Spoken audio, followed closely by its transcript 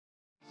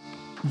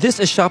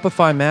This is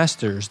Shopify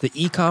Masters, the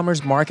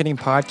e-commerce marketing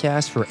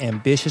podcast for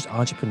ambitious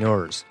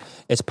entrepreneurs.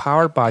 It's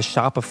powered by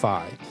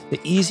Shopify, the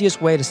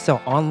easiest way to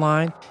sell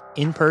online,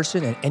 in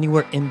person, and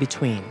anywhere in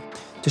between.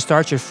 To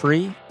start your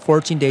free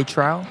 14-day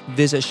trial,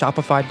 visit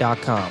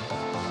shopify.com.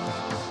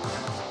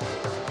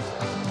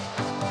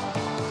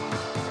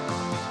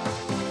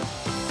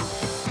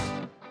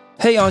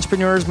 Hey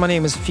entrepreneurs, my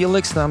name is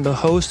Felix and I'm the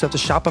host of the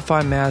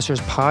Shopify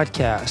Masters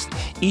podcast.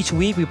 Each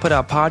week we put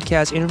out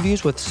podcast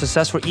interviews with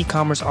successful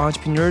e-commerce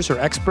entrepreneurs or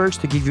experts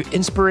to give you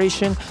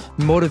inspiration,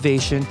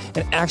 motivation,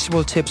 and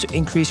actionable tips to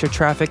increase your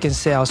traffic and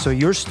sales so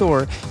your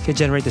store can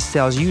generate the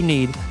sales you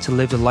need to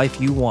live the life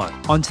you want.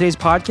 On today's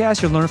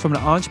podcast, you'll learn from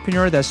an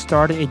entrepreneur that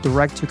started a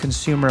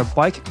direct-to-consumer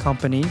bike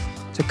company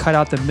to cut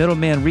out the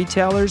middleman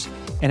retailers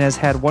and has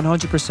had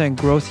 100%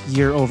 growth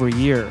year over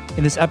year.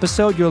 In this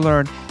episode, you'll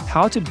learn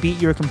how to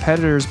beat your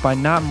competitors by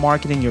not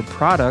marketing your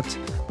product,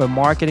 but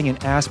marketing an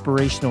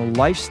aspirational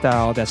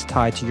lifestyle that's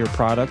tied to your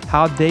product,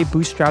 how they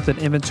bootstrapped an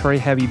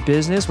inventory-heavy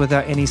business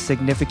without any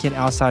significant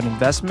outside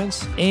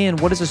investments,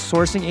 and what is a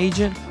sourcing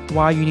agent,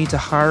 why you need to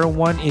hire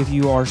one if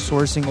you are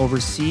sourcing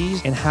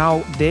overseas, and how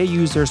they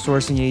use their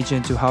sourcing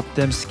agent to help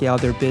them scale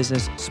their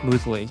business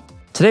smoothly.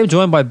 Today, I'm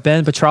joined by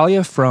Ben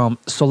Petralia from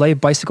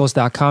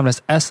SoleilBicycles.com. That's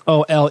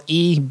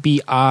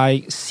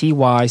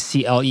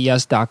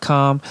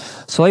SoleilBicycles.com.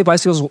 Soleil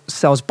Bicycles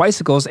sells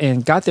bicycles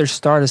and got their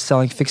start as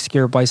selling fixed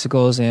gear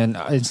bicycles and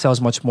it sells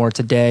much more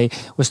today.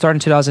 We started in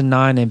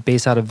 2009 and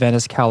based out of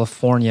Venice,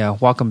 California.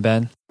 Welcome,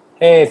 Ben.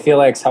 Hey,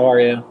 Felix. How are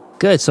you?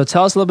 Good. So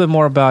tell us a little bit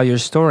more about your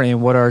story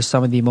and what are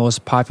some of the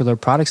most popular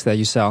products that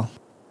you sell?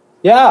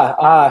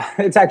 Yeah,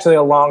 it's actually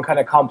a long, kind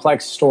of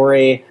complex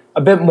story. A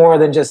bit more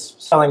than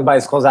just selling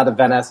bicycles out of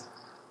Venice.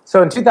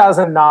 So in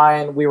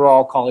 2009, we were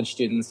all college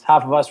students.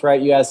 Half of us were at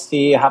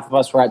USC, half of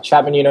us were at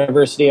Chapman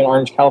University in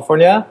Orange,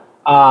 California.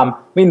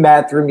 We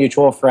met through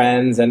mutual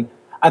friends, and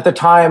at the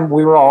time,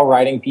 we were all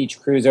riding beach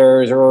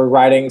cruisers or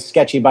riding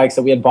sketchy bikes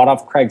that we had bought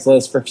off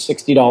Craigslist for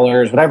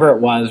 $60, whatever it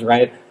was,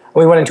 right?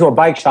 We went into a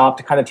bike shop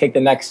to kind of take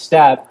the next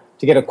step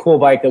to get a cool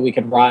bike that we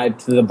could ride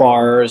to the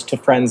bars, to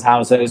friends'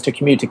 houses, to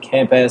commute to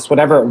campus,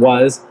 whatever it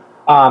was.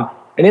 And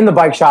in the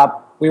bike shop,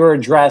 we were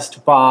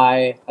addressed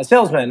by a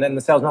salesman, and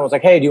the salesman was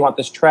like, hey, do you want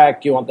this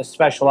Trek? Do you want this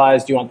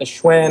Specialized? Do you want the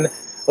Schwinn?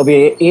 It'll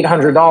be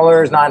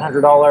 $800,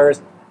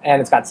 $900,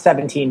 and it's got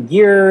 17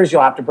 gears.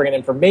 You'll have to bring it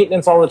in for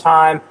maintenance all the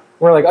time.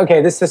 We're like,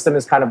 okay, this system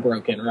is kind of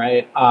broken,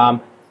 right?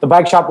 The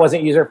bike shop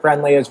wasn't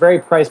user-friendly. It was very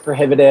price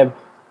prohibitive.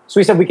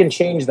 So we said we can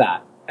change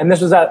that. And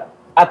this was at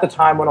the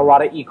time when a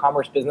lot of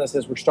e-commerce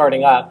businesses were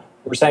starting up.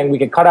 We're saying we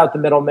could cut out the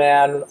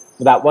middleman.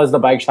 That was the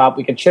bike shop.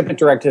 We could ship it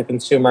direct to the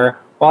consumer,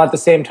 while at the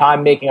same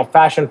time making a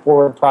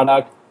fashion-forward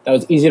product that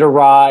was easy to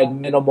ride,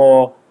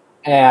 minimal,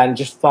 and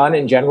just fun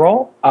in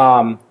general.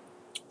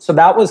 So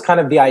that was kind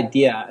of the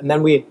idea. And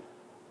then we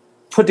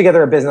put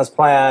together a business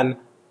plan,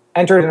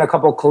 entered in a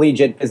couple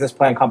collegiate business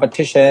plan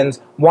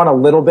competitions, won a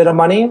little bit of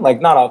money, like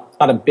not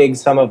a big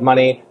sum of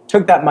money,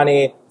 took that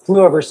money,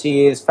 flew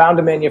overseas, found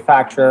a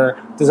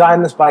manufacturer,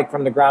 designed this bike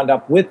from the ground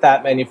up with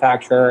that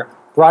manufacturer,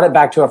 brought it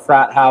back to a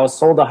frat house,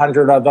 sold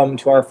 100 of them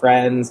to our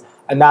friends,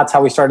 and that's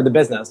how we started the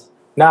business.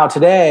 Now,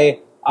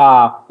 today,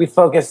 we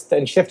focused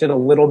and shifted a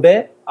little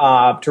bit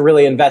to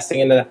really investing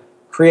into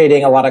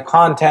creating a lot of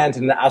content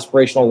and an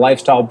aspirational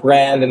lifestyle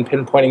brand and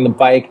pinpointing the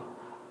bike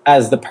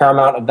as the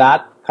paramount of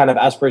that kind of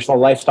aspirational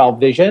lifestyle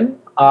vision,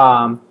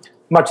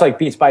 much like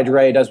Beats by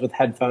Dre does with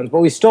headphones. But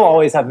we still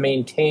always have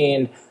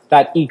maintained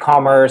that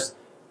e-commerce,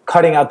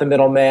 cutting out the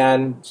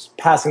middleman,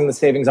 passing the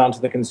savings on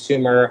to the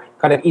consumer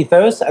kind of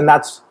ethos, and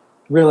that's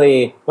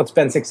really what's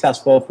been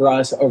successful for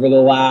us over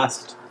the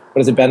last,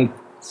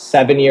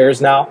 7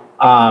 years now.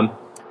 So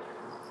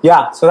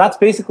that's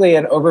basically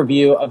an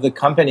overview of the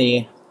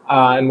company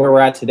and where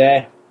we're at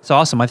today. It's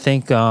awesome. I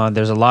think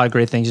there's a lot of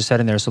great things you said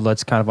in there, so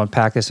let's kind of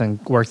unpack this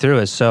and work through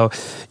it. So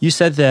you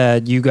said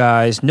that you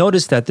guys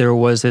noticed that there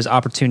was this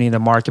opportunity in the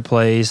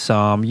marketplace.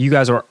 You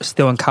guys are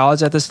still in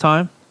college at this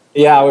time?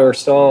 Yeah, we were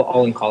still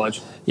all in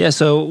college. Yeah,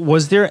 so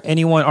was there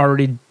anyone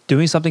already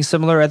doing something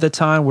similar at the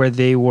time where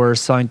they were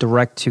selling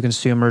direct to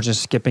consumers and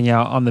skipping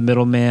out on the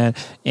middleman?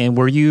 And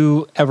were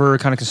you ever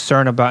kind of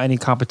concerned about any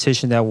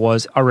competition that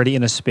was already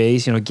in a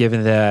space,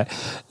 given that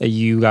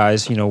you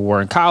guys,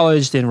 were in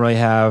college, didn't really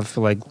have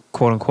like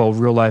quote unquote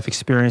real life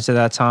experience at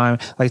that time?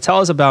 Like tell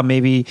us about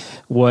maybe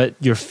what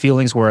your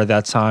feelings were at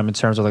that time in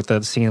terms of like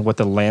seeing what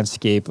the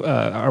landscape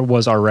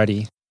was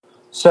already.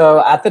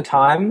 So at the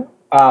time,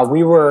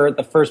 we were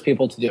the first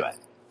people to do it.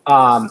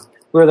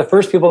 We were the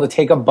first people to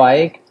take a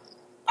bike,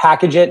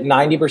 package it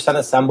 90%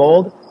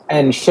 assembled,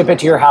 and ship it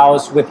to your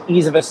house with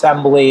ease of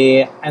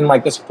assembly and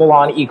like this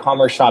full-on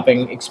e-commerce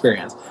shopping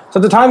experience. So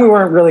at the time, we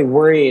weren't really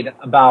worried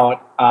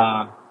about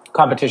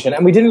competition,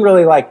 and we didn't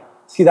really like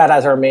see that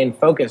as our main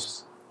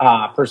focus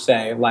per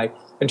se, like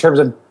in terms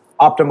of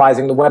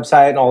optimizing the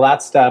website and all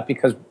that stuff,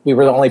 because we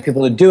were the only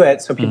people to do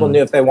it. So people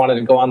knew if they wanted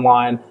to go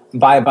online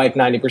and buy a bike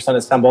 90%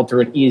 assembled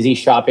through an easy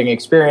shopping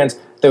experience,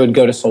 they would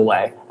go to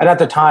Soleil. And at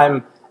the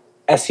time,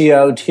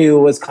 SEO too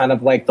was kind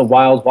of like the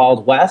wild,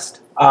 wild west.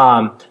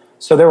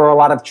 So there were a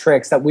lot of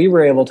tricks that we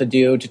were able to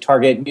do to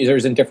target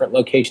users in different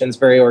locations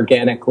very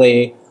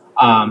organically,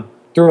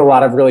 through a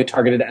lot of really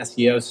targeted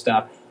SEO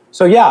stuff.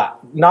 So yeah,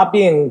 not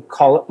being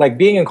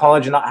being in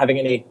college and not having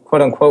any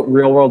quote unquote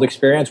real world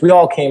experience, we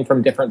all came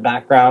from different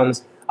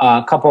backgrounds.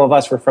 A couple of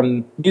us were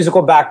from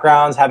musical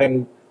backgrounds,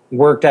 having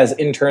worked as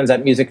interns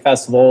at music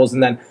festivals,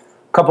 and then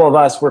a couple of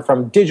us were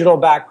from digital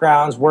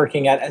backgrounds,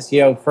 working at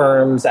SEO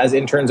firms as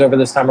interns over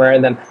the summer,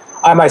 and then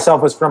I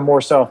myself was from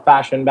more so a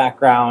fashion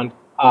background,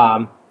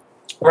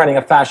 running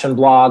a fashion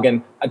blog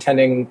and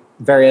attending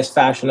various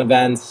fashion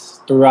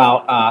events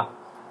throughout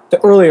the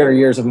earlier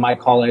years of my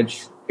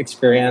college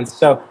experience.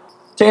 So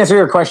to answer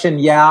your question,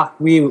 yeah,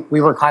 we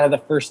were kind of the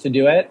first to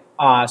do it.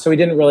 So we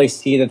didn't really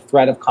see the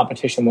threat of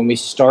competition when we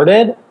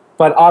started.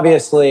 But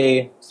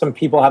obviously, some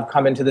people have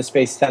come into the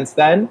space since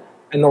then,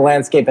 and the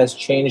landscape has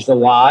changed a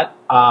lot,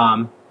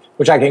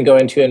 which I can go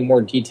into in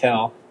more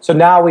detail. So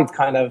now we've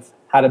kind of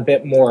had a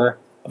bit more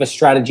of a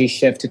strategy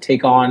shift to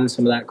take on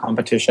some of that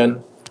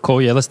competition. Cool.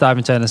 Yeah, let's dive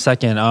into that in a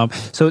second.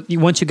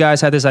 Once you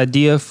guys had this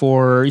idea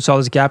you saw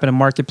this gap in the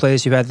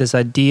marketplace, you had this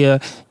idea,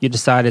 you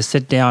decided to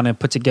sit down and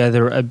put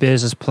together a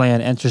business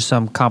plan, enter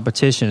some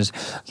competitions.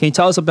 Can you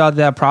tell us about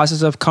that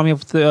process of coming up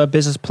with a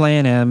business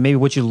plan and maybe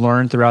what you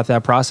learned throughout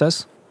that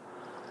process?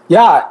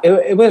 Yeah,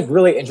 it was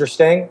really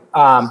interesting.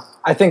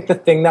 I think the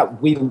thing that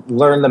we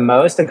learned the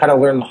most and kind of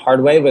learned the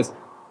hard way was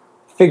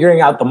figuring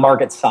out the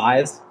market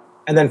size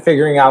and then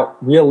figuring out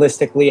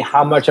realistically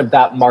how much of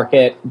that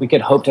market we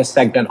could hope to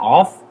segment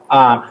off.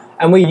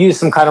 And we use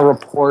some kind of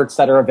reports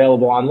that are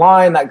available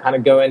online that kind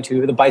of go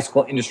into the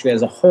bicycle industry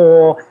as a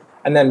whole,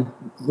 and then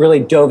really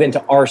dove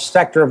into our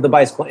sector of the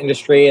bicycle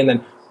industry, and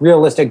then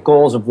realistic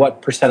goals of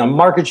what percent of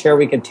market share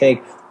we could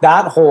take.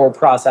 That whole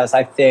process,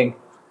 I think,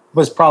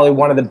 was probably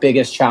one of the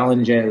biggest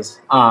challenges,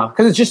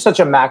 because it's just such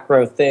a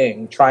macro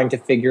thing, trying to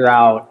figure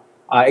out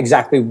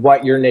exactly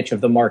what your niche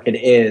of the market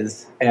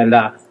is. And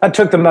that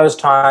took the most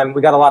time.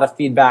 We got a lot of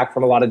feedback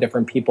from a lot of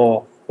different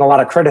people and a lot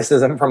of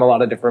criticism from a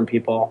lot of different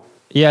people.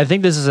 Yeah, I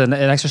think this is an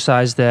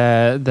exercise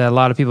that a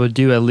lot of people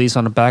do, at least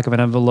on the back of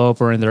an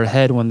envelope or in their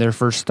head when they're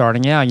first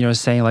starting out,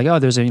 saying like, oh,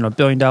 there's a $1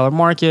 billion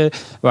market,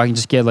 or I can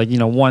just get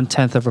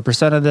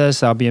 0.1% of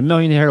this, I'll be a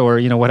millionaire,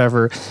 or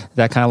whatever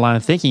that kind of line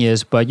of thinking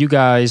is. But you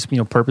guys,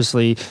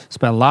 purposely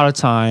spent a lot of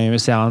time, it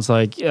sounds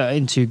like,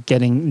 into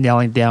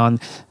nailing down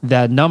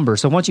that number.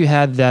 So once you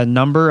had that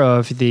number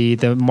of the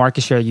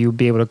market share you'd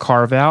be able to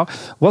carve out,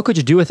 what could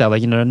you do with that?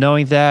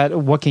 Knowing that,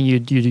 what can you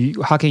do?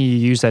 How can you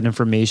use that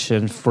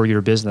information for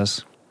your business?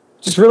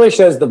 Just really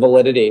shows the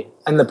validity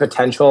and the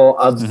potential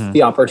of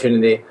the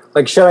opportunity.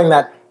 Showing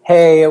that,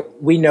 hey,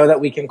 we know that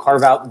we can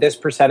carve out this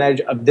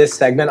percentage of this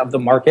segment of the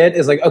market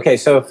is okay,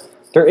 so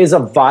there is a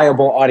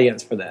viable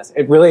audience for this.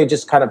 It really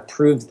just kind of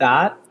proves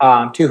that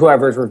to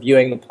whoever's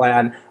reviewing the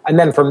plan. And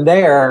then from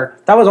there,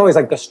 that was always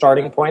the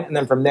starting point. And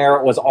then from there,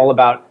 it was all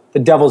about the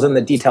devil's in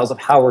the details of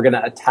how we're going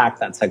to attack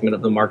that segment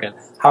of the market,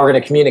 how we're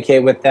going to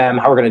communicate with them,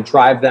 how we're going to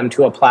drive them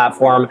to a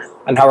platform,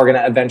 and how we're going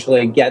to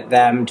eventually get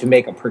them to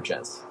make a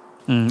purchase.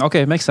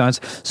 Okay, makes sense.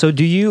 So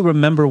do you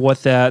remember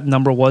what that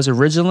number was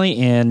originally?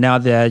 And now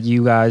that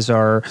you guys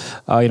are,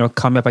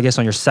 coming up, I guess,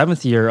 on your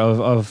 7th year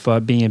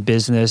of being in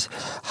business,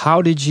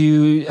 how did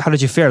you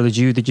fare? Did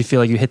you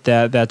feel like you hit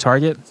that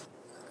target?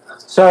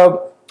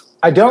 So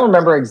I don't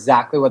remember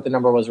exactly what the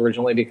number was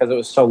originally because it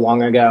was so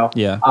long ago.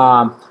 Yeah.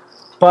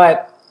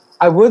 But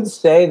I would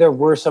say there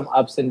were some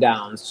ups and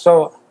downs.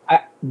 So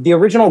the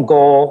original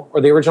goal or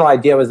the original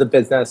idea was the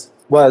business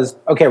was,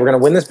 okay, we're going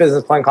to win this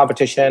business plan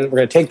competition. We're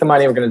going to take the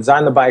money. We're going to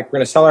design the bike. We're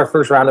going to sell our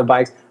first round of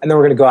bikes. And then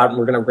we're going to go out and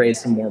we're going to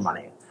raise some more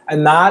money.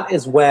 And that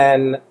is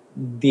when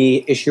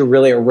the issue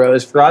really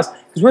arose for us,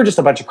 because we're just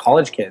a bunch of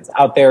college kids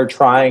out there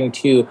trying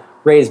to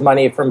raise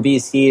money from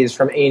VCs,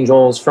 from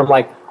angels, from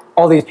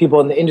all these people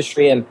in the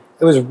industry. And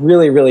it was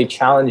really, really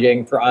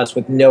challenging for us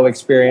with no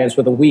experience,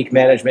 with a weak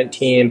management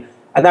team.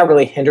 And that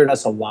really hindered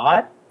us a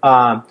lot.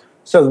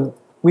 So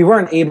we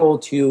weren't able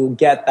to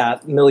get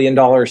that $1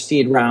 million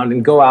seed round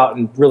and go out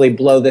and really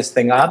blow this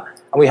thing up.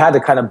 And we had to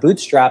kind of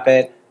bootstrap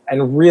it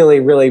and really,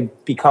 really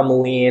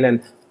become lean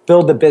and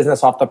build the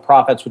business off the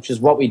profits, which is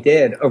what we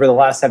did over the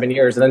last 7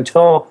 years. And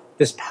until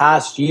this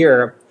past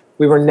year,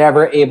 we were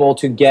never able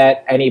to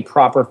get any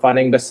proper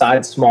funding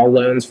besides small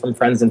loans from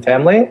friends and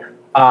family.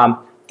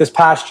 This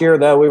past year,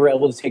 though, we were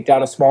able to take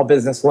down a small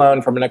business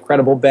loan from an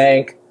incredible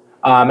bank,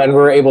 and we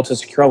were able to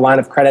secure a line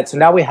of credit. So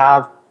now we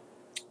have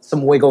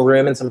some wiggle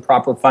room and some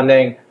proper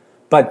funding.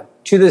 But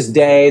to this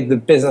day, the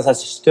business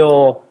has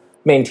still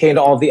maintained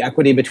all of the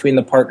equity between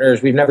the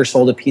partners. We've never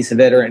sold a piece of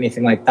it or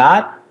anything like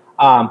that,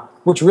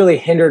 which really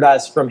hindered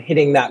us from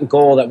hitting that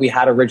goal that we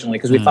had originally,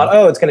 because we thought,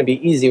 it's going to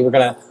be easy. We're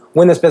going to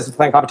win this business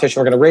plan competition.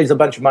 We're going to raise a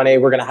bunch of money.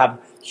 We're going to have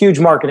huge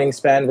marketing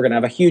spend. We're going to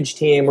have a huge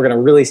team. We're going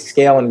to really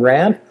scale and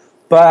ramp.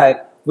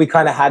 But we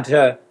kind of had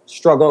to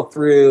struggle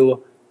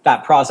through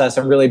that process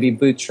and really be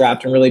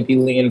bootstrapped and really be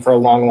lean for a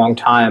long, long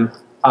time.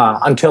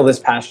 Until this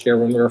past year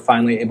when we were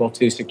finally able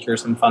to secure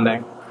some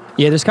funding.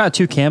 Yeah, there's kind of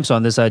two camps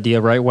on this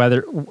idea, right?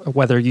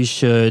 Whether you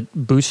should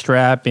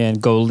bootstrap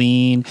and go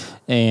lean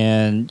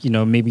and,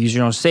 maybe use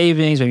your own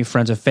savings, maybe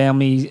friends and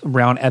family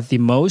route at the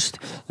most,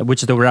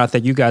 which is the route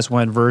that you guys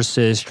went,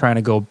 versus trying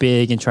to go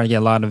big and trying to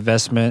get a lot of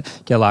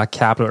investment, get a lot of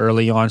capital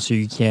early on so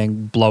you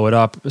can blow it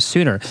up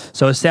sooner.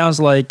 So it sounds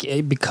like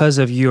because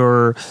of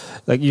your,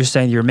 like you're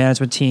saying, your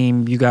management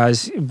team, you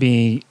guys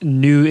being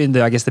new in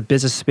the, I guess, the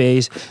business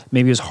space,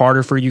 maybe it was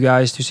harder for you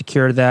guys to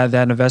secure that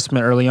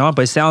investment early on.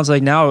 But it sounds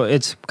like now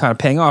it's kind of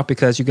paying off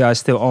because you guys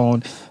still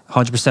own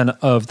 100%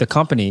 of the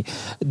company.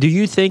 Do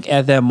you think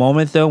at that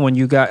moment, though, when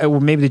you got, or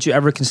maybe did you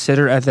ever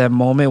consider at that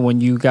moment when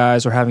you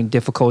guys are having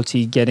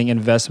difficulty getting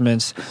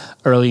investments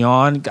early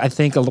on? I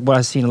think what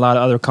I've seen a lot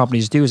of other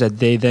companies do is that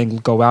they then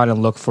go out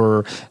and look for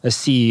a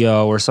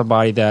CEO or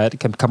somebody that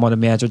can come on the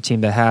management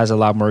team that has a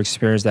lot more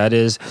experience, that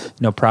is,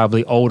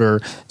 probably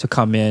older, to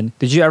come in.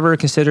 Did you ever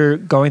consider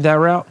going that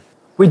route?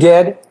 We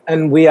did,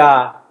 and we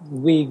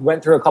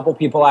went through a couple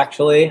people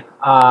actually.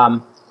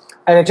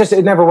 And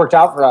it never worked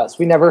out for us.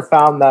 We never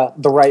found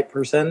the right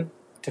person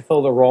to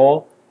fill the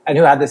role and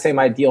who had the same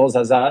ideals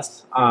as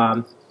us.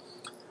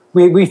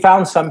 We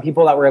found some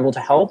people that were able to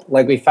help.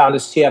 Like we found a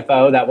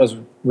CFO that was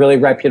really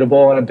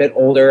reputable and a bit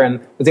older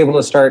and was able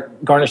to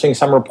start garnishing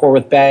some rapport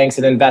with banks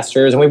and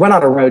investors. And we went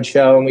on a road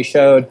show and we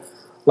showed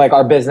like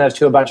our business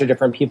to a bunch of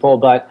different people,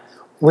 but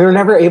we were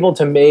never able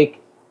to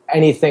make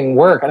anything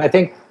work. And I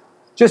think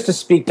just to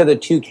speak to the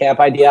two camp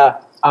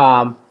idea,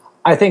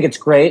 I think it's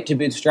great to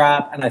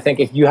bootstrap, and I think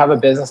if you have a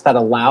business that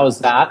allows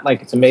that,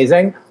 like it's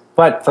amazing.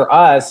 But for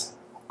us,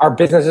 our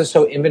business is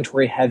so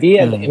inventory heavy,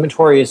 and the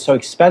inventory is so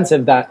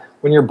expensive that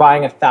when you're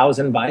buying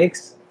 1,000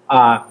 bikes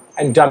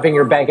and dumping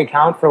your bank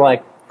account for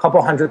like a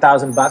couple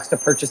 $100,000 to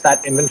purchase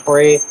that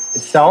inventory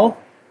itself,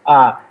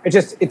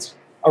 it's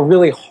a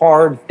really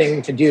hard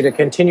thing to do to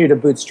continue to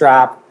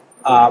bootstrap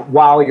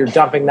while you're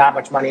dumping that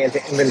much money into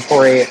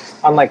inventory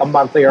on like a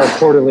monthly or a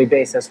quarterly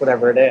basis,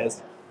 whatever it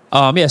is.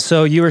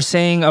 So you were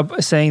saying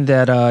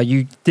that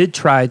you did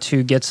try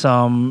to get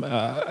some,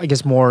 I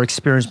guess, more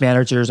experienced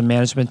managers and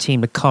management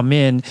team to come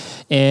in,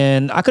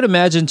 and I could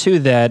imagine too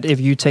that if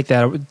you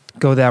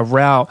go that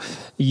route,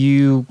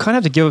 you kind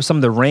of have to give up some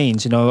of the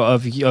reins,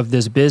 of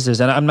this business.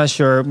 And I'm not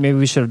sure, maybe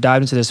we should have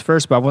dived into this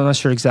first, but I'm not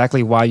sure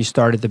exactly why you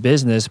started the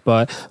business.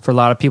 But for a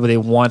lot of people, they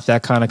want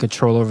that kind of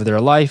control over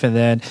their life. And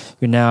then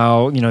you're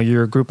now,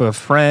 you're a group of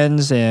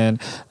friends and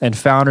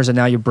founders, and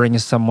now you're bringing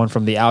someone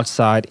from the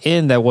outside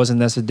in that wasn't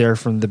necessarily there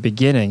from the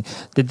beginning.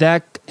 Did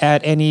that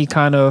add any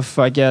kind of,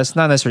 I guess,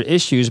 not necessarily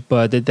issues,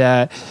 but did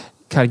that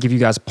kind of give you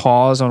guys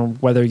pause on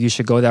whether you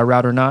should go that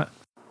route or not?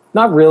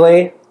 Not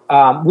really.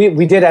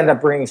 We did end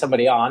up bringing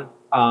somebody on,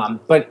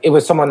 but it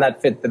was someone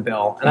that fit the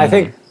bill. And I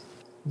think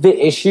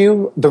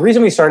the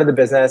reason we started the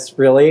business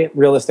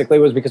realistically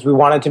was because we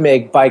wanted to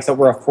make bikes that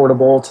were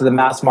affordable to the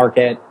mass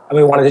market, and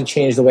we wanted to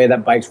change the way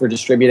that bikes were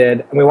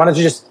distributed, and we wanted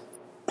to just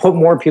put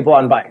more people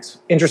on bikes.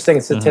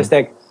 Interesting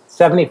statistic,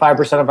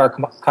 75% of our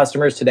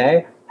customers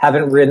today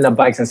haven't ridden a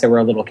bike since they were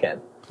a little kid.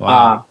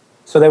 Wow.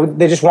 So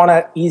they just want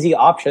an easy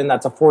option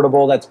that's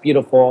affordable, that's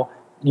beautiful,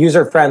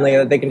 user-friendly,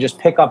 that they can just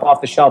pick up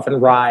off the shelf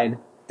and ride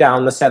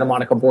down the Santa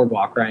Monica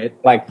boardwalk, right?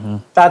 Like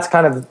that's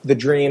kind of the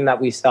dream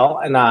that we sell.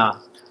 And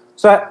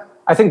so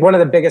I think one of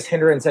the biggest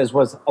hindrances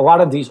was a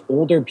lot of these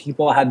older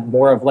people had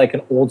more of like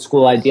an old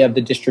school idea of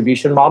the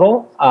distribution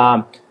model.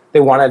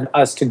 They wanted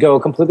us to go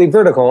completely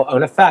vertical,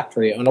 own a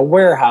factory, own a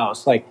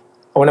warehouse, like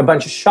own a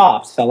bunch of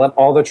shops, sell at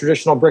all the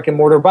traditional brick and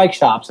mortar bike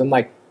shops. And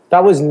like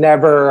that was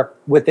never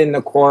within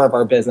the core of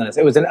our business.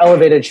 It was an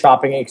elevated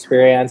shopping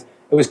experience.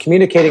 It was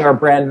communicating our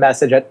brand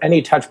message at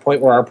any touch point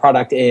where our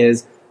product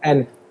is.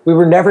 And we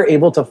were never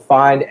able to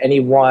find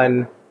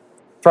anyone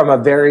from a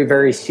very,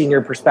 very senior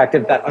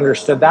perspective that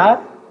understood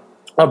that.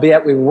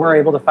 Albeit we were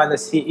able to find the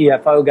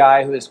CFO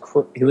guy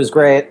who was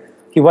great.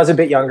 He was a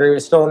bit younger. He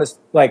was still in his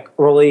like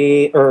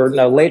late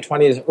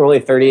 20s, early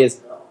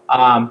 30s.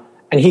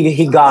 And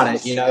he got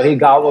it, he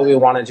got what we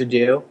wanted to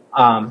do.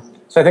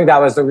 So I think that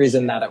was the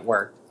reason that it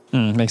worked.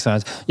 Makes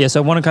sense. Yeah,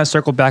 so I want to kind of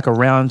circle back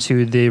around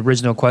to the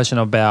original question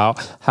about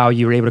how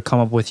you were able to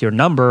come up with your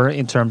number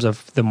in terms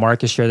of the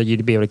market share that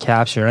you'd be able to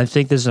capture. And I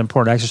think this is an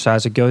important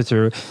exercise to go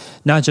through,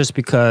 not just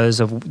because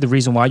of the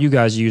reason why you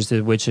guys used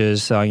it, which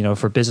is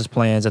for business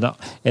plans and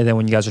then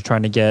when you guys are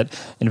trying to get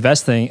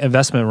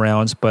investment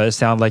rounds, but it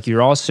sounded like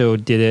you also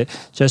did it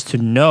just to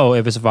know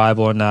if it's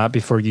viable or not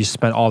before you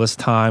spent all this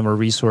time or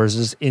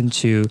resources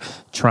into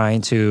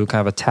trying to kind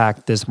of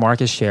attack this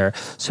market share.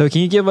 So can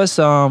you give us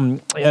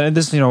and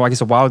this I guess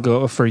a while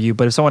ago for you,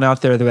 but if someone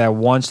out there that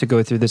wants to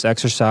go through this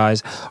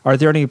exercise, are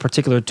there any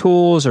particular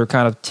tools or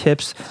kind of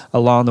tips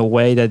along the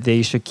way that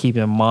they should keep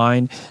in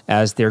mind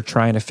as they're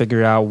trying to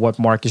figure out what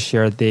market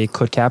share they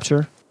could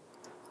capture?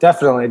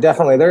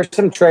 Definitely. There's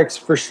some tricks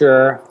for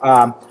sure.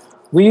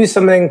 We use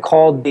something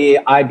called the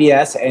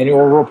IBS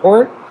annual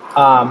report,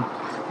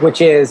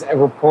 which is a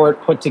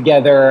report put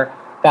together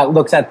that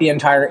looks at the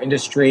entire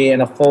industry in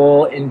a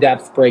full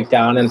in-depth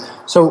breakdown. And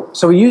so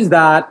we use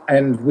that,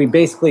 and we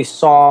basically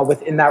saw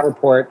within that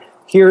report,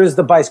 here's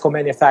the bicycle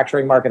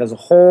manufacturing market as a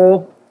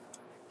whole.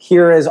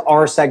 here is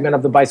our segment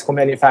of the bicycle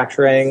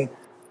manufacturing.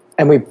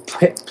 And we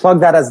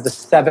plugged that as the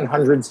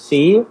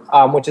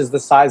 700C, which is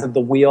the size of the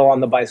wheel on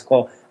the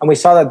bicycle. And we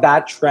saw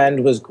that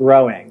trend was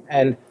growing.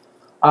 And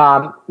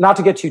not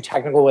to get too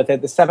technical with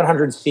it, the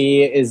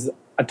 700C is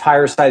a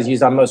tire size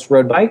used on most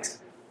road bikes.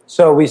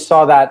 So we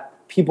saw that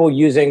people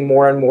using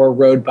more and more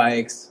road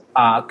bikes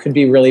could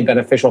be really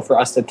beneficial for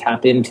us to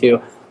tap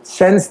into.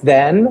 Since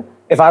then,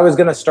 if I was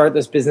going to start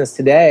this business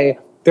today,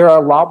 there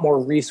are a lot more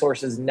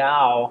resources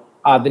now.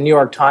 The New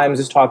York Times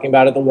is talking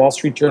about it. The Wall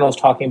Street Journal is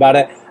talking about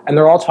it. And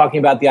they're all talking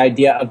about the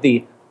idea of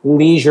the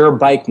leisure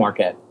bike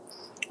market,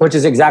 which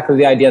is exactly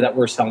the idea that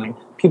we're selling.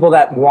 People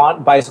that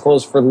want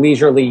bicycles for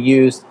leisurely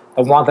use,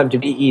 that want them to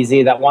be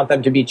easy, that want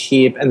them to be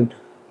cheap. And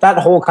that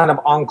whole kind of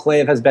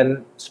enclave has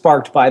been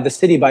sparked by the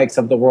city bikes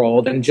of the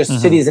world and just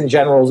cities in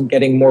general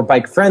getting more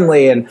bike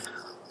friendly. And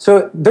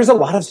so there's a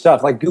lot of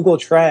stuff like Google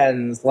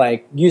Trends,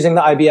 like using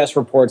the IBS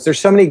reports. There's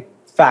so many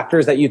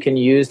factors that you can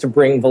use to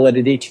bring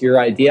validity to your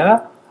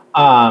idea.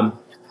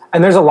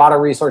 And there's a lot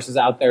of resources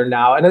out there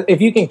now. And if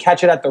you can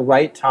catch it at the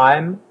right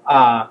time,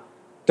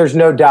 there's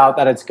no doubt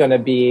that it's going to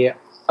be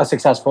a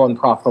successful and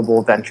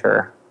profitable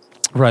venture.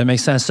 Right,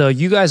 makes sense. So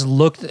you guys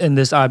looked in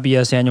this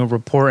IBS annual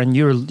report, and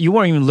you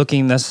weren't even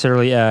looking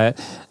necessarily at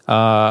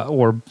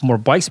or more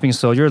bikes being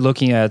sold. You're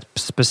looking at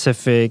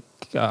specific,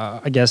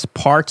 I guess,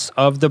 parts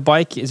of the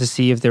bike to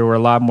see if there were a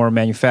lot more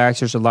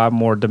manufacturers, a lot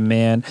more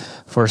demand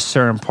for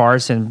certain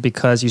parts. And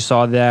because you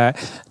saw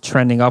that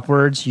trending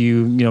upwards,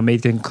 you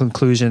made the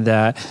conclusion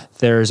that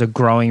there's a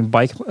growing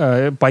bike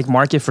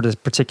market for this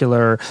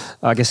particular,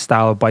 I guess,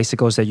 style of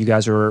bicycles that you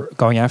guys were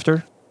going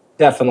after.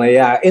 Definitely,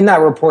 yeah. In that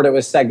report, it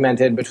was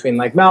segmented between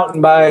like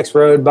mountain bikes,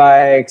 road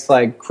bikes,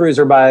 like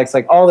cruiser bikes,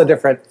 like all the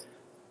different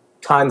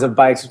kinds of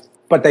bikes.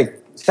 But they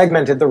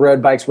segmented the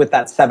road bikes with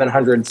that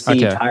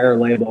 700C tire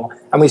label.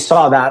 And we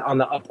saw that on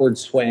the upward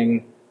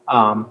swing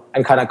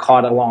and kind of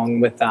caught along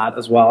with that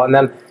as well. And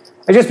then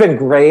it's just been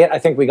great. I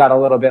think we got a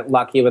little bit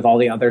lucky with all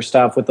the other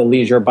stuff, with the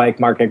leisure bike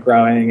market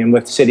growing and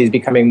with cities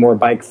becoming more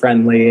bike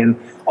friendly and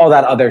all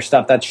that other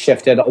stuff that's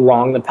shifted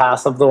along the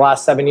path of the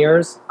last 7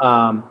 years.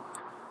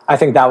 I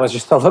think that was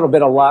just a little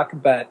bit of luck,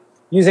 but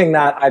using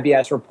that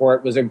IBS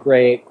report was a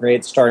great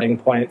starting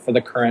point for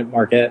the current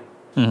market.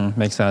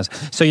 Makes sense.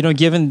 So,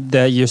 given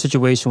that your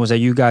situation was that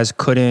you guys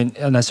couldn't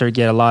necessarily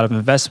get a lot of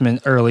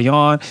investment early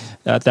on,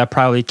 that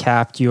probably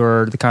capped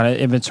the kind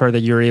of inventory that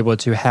you're able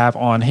to have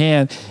on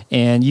hand.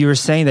 And you were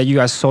saying that you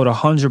guys sold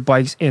 100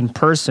 bikes in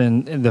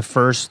person in the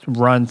first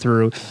run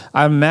through.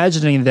 I'm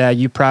imagining that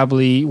you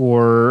probably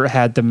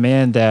had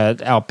demand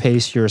that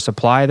outpaced your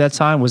supply at that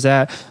time. Was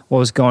that what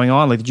was going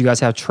on? Like, did you guys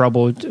have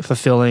trouble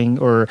fulfilling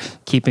or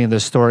keeping the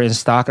store in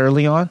stock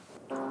early on?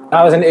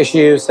 That was an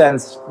issue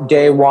since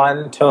day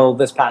one till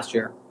this past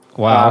year.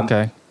 Wow,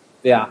 okay.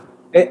 Yeah.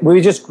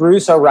 We just grew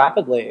so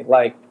rapidly.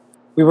 Like,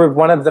 we were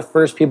one of the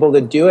first people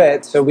to do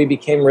it, so we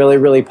became really,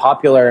 really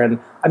popular. And,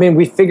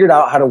 we figured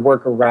out how to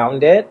work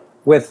around it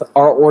with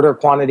our order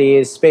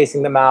quantities,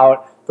 spacing them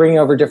out, bringing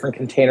over different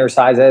container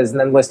sizes, and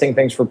then listing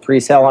things for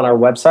pre-sale on our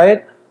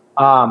website.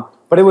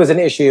 But it was an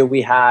issue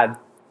we had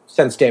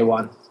since day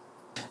one.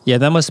 Yeah,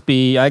 that must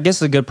be, I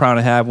guess, a good problem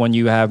to have when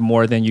you have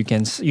more than you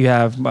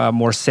have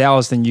more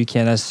sales than you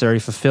can necessarily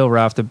fulfill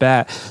right off the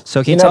bat.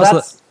 So can you tell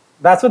us?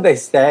 That's what they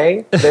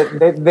say.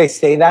 they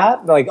say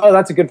that. They're like, oh,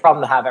 that's a good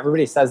problem to have.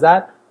 Everybody says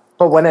that.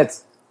 But when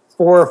it's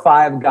 4 or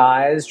 5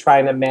 guys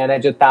trying to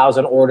manage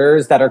 1,000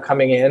 orders that are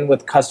coming in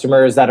with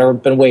customers that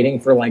have been waiting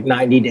for like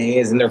 90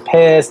 days and they're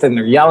pissed and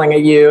they're yelling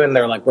at you and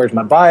they're like, where's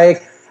my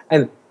bike?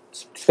 And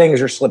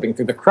things are slipping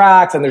through the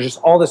cracks and there's just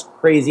all this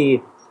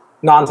crazy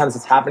nonsense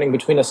that's happening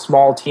between a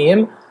small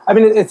team.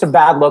 It's a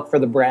bad look for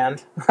the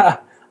brand.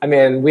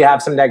 We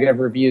have some negative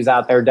reviews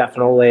out there,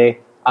 definitely.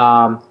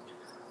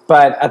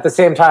 But at the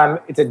same time,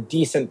 it's a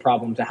decent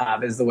problem to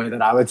have is the way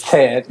that I would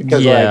say it.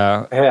 Because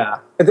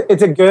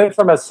it's a good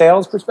from a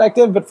sales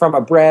perspective, but from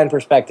a brand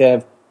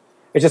perspective,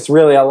 it's just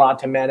really a lot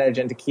to manage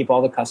and to keep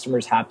all the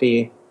customers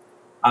happy.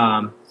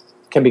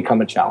 Can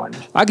become a challenge.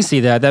 I can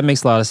see that. That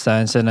makes a lot of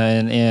sense, and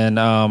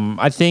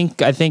I think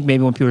maybe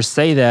when people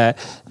say that,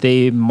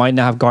 they might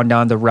not have gone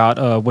down the route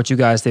of what you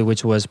guys did,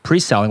 which was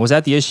pre-selling. Was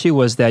that the issue?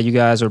 Was that you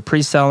guys were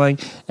pre-selling,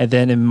 and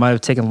then it might have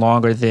taken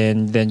longer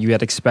than you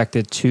had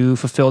expected to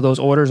fulfill those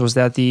orders? Was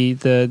that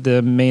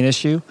the main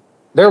issue?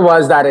 There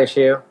was that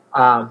issue.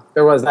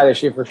 There was that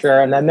issue for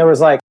sure, and then there's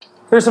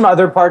some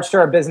other parts to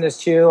our business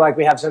too. Like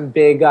we have some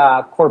big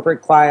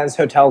corporate clients,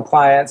 hotel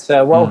clients.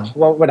 So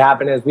what would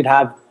happen is we'd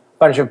have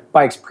bunch of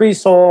bikes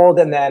pre-sold,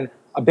 and then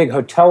a big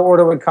hotel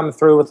order would come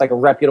through with like a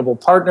reputable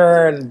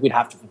partner, and we'd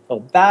have to fulfill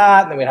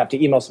that, and then we'd have to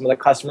email some of the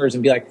customers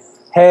and be like,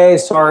 hey,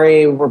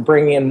 sorry, we're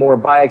bringing in more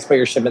bikes, but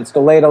your shipment's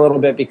delayed a little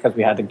bit because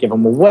we had to give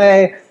them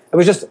away. It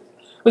was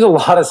a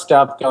lot of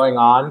stuff going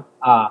on.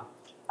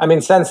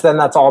 Since then,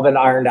 that's all been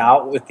ironed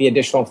out with the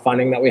additional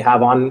funding that we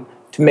have on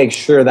to make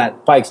sure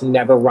that bikes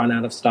never run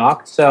out of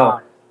stock.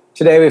 So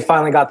today we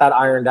finally got that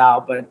ironed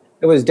out, but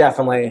it was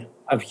definitely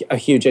a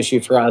huge issue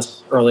for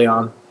us early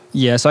on.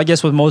 Yeah, so I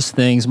guess with most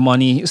things,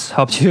 money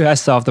helped you guys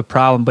solve the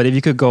problem. But if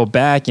you could go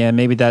back and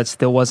maybe that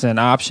still wasn't an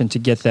option to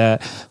get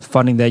that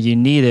funding that you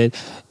needed,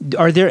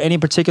 are there any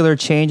particular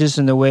changes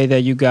in the way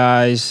that you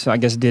guys, I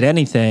guess, did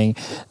anything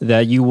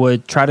that you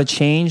would try to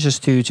change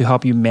just to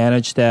help you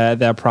manage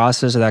that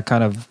process, that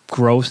kind of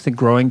growth, the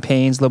growing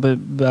pains a little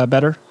bit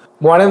better?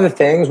 One of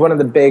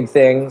the big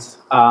things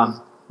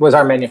was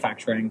our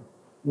manufacturing.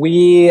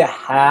 We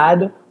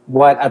had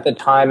what at the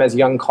time as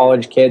young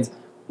college kids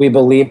we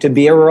believed to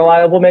be a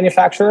reliable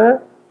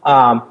manufacturer.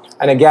 And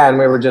again,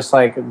 we were just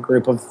like a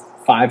group of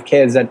 5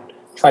 kids that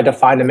tried to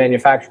find a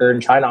manufacturer in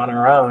China on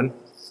our own.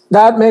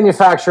 That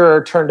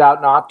manufacturer turned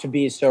out not to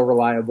be so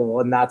reliable,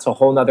 and that's a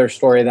whole nother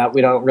story that we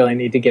don't really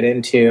need to get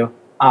into.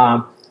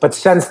 But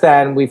since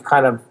then, we've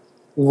kind of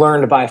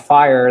learned by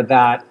fire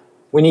that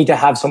we need to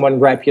have someone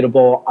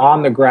reputable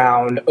on the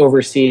ground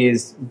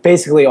overseas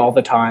basically all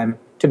the time,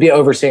 to be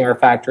overseeing our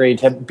factory,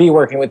 to be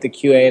working with the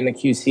QA and the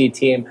QC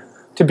team,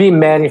 to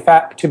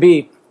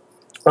be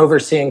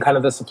overseeing kind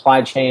of the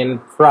supply chain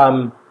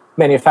from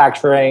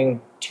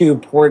manufacturing to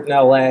port in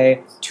LA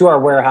to our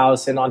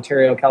warehouse in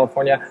Ontario,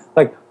 California.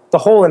 Like the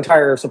whole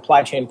entire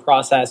supply chain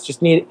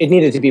process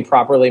needed to be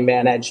properly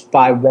managed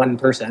by one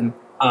person.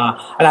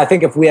 And I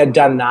think if we had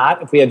done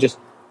that, if we had just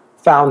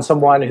found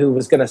someone who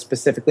was going to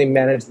specifically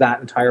manage that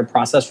entire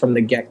process from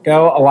the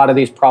get-go, a lot of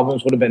these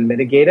problems would have been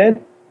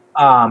mitigated.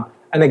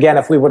 And again,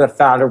 if we would have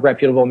found a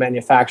reputable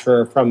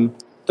manufacturer from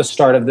the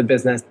start of the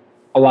business,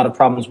 a lot of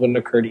problems wouldn't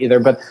have occurred either.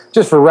 But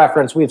just for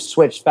reference, we've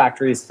switched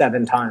factories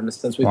 7 times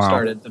since we've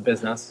started the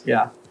business.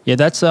 Yeah. Yeah,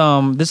 that's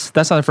not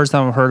the first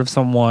time I've heard of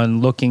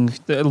someone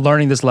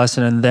learning this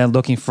lesson and then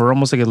looking for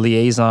almost like a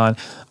liaison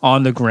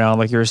on the ground,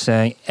 like you were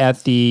saying,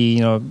 at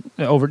the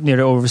near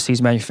the overseas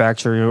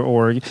manufacturer,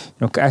 or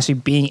actually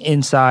being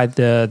inside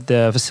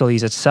the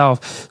facilities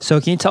itself.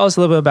 So can you tell us a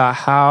little bit about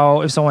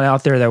how, if someone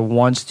out there that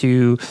wants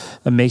to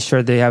make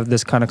sure they have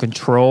this kind of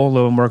control, a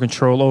little more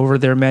control over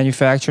their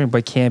manufacturing,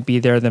 but can't be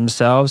there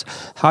themselves,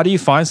 how do you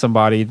find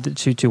somebody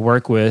to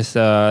work with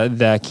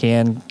that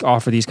can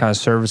offer these kind of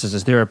services?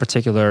 Is there a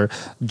particular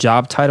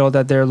job title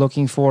that they're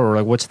looking for, or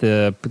like what's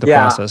the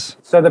process?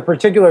 So the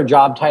particular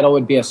job title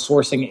would be a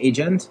sourcing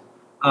agent.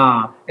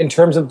 In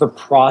terms of the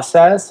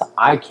process,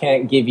 I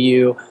can't give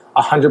you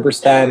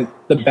 100%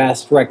 the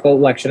best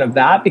recollection of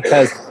that,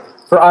 because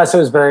for us it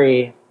was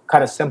very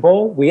kind of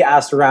simple. We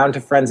asked around to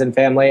friends and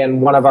family,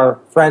 and one of our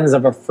friends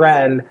of a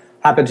friend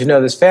happened to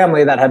know this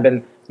family that had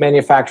been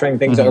manufacturing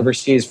things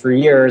overseas for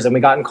years, and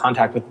we got in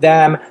contact with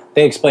them.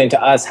 They explained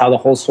to us how the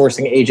whole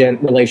sourcing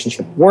agent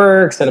relationship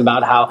works, and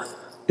about how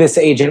this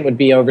agent would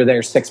be over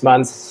there 6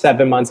 months,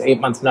 7 months,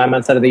 8 months, 9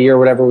 months out of the year,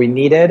 whatever we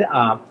needed.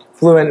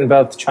 Fluent in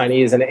both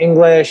Chinese and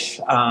English,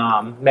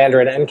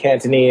 Mandarin and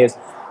Cantonese,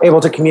 able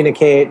to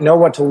communicate, know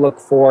what to look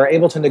for,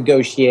 able to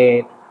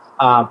negotiate.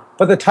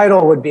 But the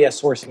title would be a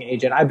sourcing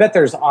agent. I bet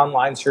there's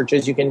online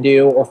searches you can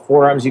do or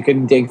forums you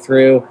can dig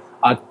through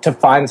to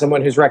find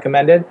someone who's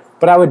recommended.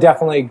 But I would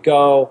definitely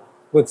go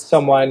with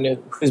someone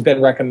who's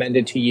been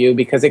recommended to you,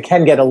 because it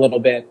can get a little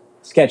bit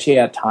sketchy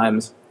at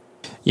times.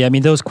 Yeah, I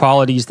mean, those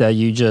qualities that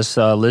you just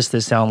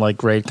listed sound like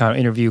great kind of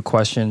interview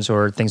questions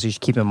or things you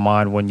should keep in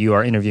mind when you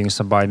are interviewing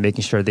somebody,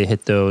 making sure they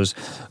hit those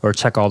or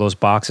check all those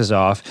boxes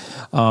off.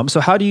 So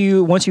how do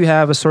you, once you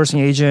have a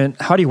sourcing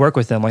agent, how do you work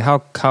with them? Like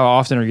how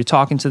often are you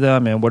talking to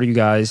them, and what are you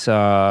guys,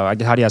 how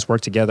do you guys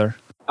work together?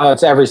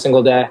 It's every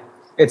single day.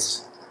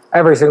 It's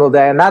every single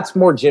day. And that's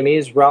more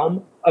Jimmy's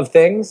realm of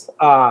things.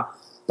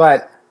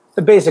 But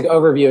the basic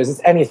overview is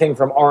it's anything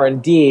from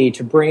R&D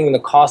to bringing the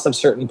cost of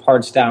certain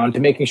parts down, to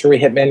making sure we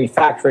hit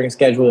manufacturing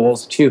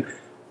schedules, to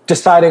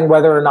deciding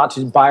whether or not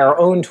to buy our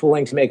own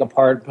tooling to make a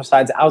part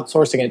besides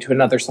outsourcing it to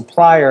another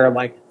supplier,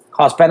 like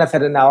cost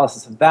benefit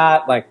analysis of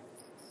that. Like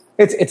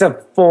it's a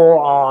full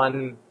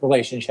on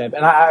relationship.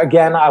 And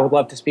I would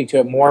love to speak to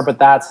it more, but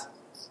that's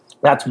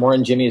more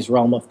in Jimmy's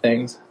realm of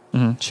things.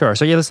 Mm-hmm. Sure.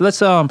 So yeah, let's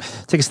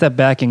take a step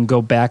back and go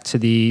back to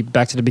the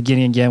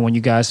beginning again, when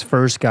you guys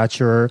first got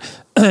your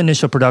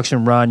initial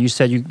production run. You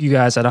said you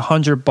guys had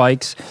 100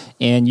 bikes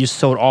and you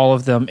sold all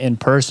of them in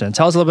person.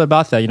 Tell us a little bit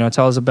about that.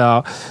 Tell us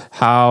about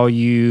how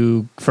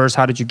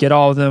did you get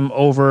all of them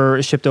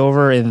shipped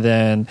over, and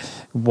then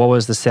what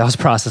was the sales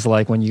process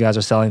like when you guys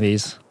are selling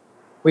these?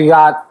 We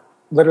got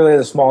literally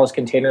the smallest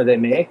container they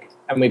make,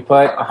 and we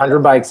put 100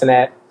 bikes in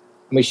it,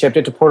 and we shipped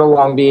it to Port of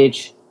Long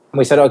Beach, and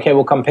we said, okay,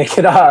 we'll come pick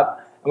it up.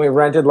 And we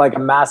rented like a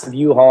massive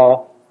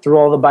U-Haul, threw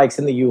all the bikes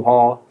in the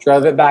U-Haul,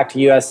 drove it back to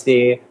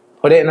USC,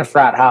 put it in a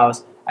frat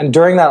house. And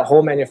during that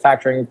whole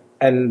manufacturing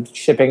and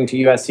shipping to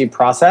USC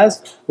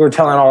process, we were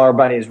telling all our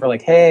buddies, we're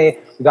like, hey,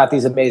 we got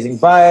these amazing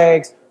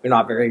bikes. They're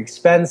not very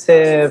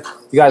expensive.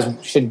 You guys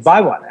should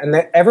buy one. And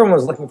everyone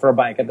was looking for a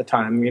bike at the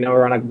time.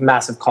 We're on a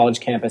massive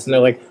college campus. And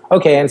they're like,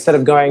 okay, instead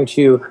of going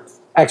to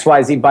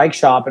XYZ bike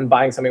shop and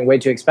buying something way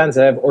too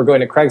expensive, or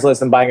going to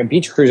Craigslist and buying a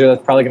beach cruiser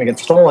that's probably going to get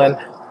stolen,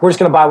 we're just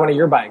going to buy one of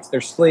your bikes.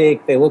 They're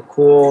sleek, they look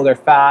cool, they're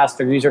fast,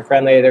 they're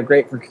user-friendly, they're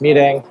great for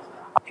commuting.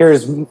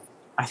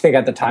 I think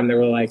at the time they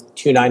were like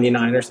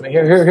 $299 or something.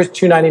 Here's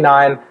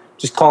 $299.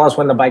 Just call us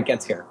when the bike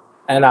gets here.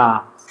 And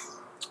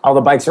all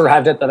the bikes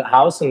arrived at the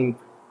house and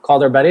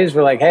called our buddies.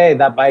 We're like, hey,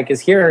 that bike is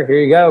here. Here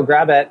you go.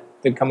 Grab it.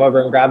 They'd come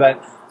over and grab it.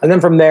 And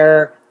then from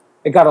there,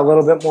 it got a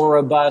little bit more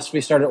robust.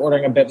 We started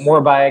ordering a bit more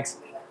bikes.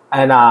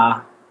 And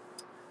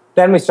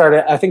then we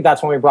started, I think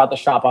that's when we brought the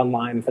shop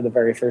online for the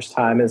very first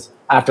time, is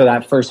after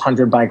that first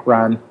 100 bike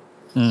run.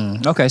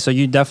 Okay, so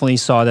you definitely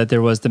saw that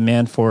there was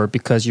demand for it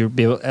because you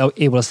were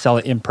able to sell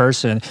it in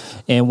person.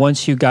 And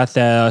once you got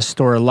the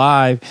store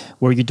live,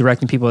 were you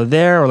directing people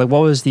there, or like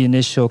what was the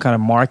initial kind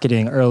of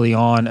marketing early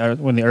on,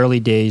 in the early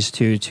days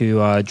to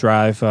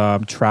drive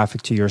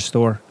traffic to your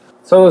store?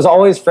 So it was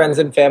always friends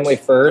and family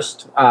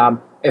first.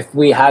 If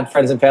we had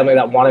friends and family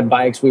that wanted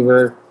bikes, we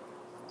were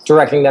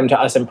directing them to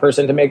us in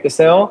person to make the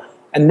sale.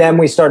 And then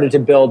we started to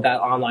build that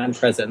online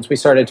presence. We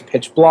started to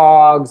pitch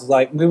blogs.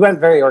 Like, we went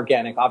very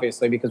organic,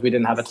 obviously, because we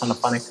didn't have a ton of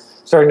funding.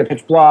 Starting to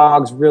pitch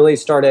blogs, really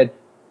started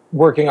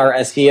working our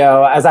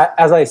SEO. As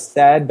I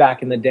said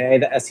back in the day,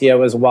 the SEO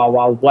was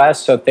wild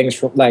west. So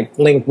things like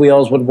link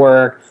wheels would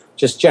work,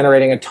 just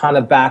generating a ton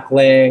of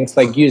backlinks,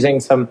 like using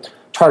some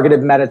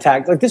targeted meta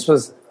tags. Like, this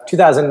was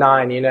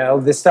 2009, you know?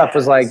 This stuff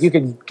was like, you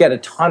could get a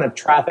ton of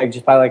traffic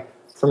just by like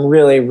from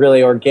really,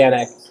 really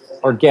organic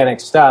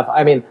stuff.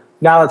 I mean,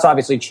 now it's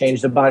obviously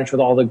changed a bunch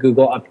with all the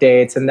Google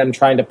updates and them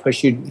trying to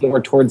push you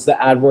more towards the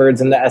AdWords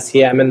and the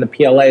SEM and the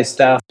PLA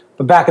stuff.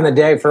 But back in the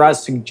day, for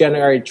us to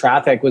generate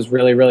traffic was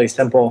really, really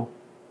simple.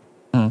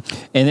 And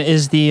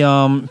is the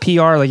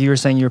PR, like you were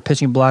saying, you're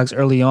pitching blogs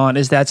early on,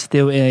 is that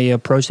still a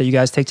approach that you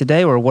guys take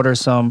today, or what are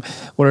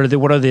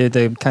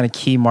the kind of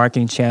key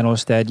marketing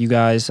channels that you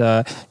guys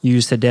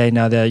use today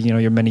now that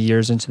you're many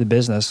years into the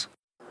business?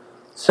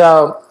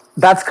 So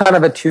that's kind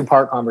of a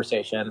two-part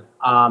conversation.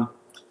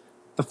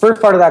 The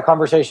first part of that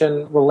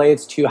conversation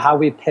relates to how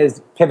we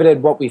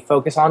pivoted what we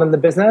focus on in the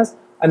business.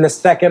 And the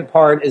second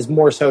part is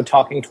more so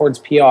talking towards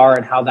PR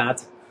and how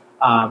that's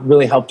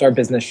really helped our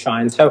business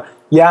shine. So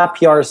yeah,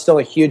 PR is still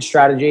a huge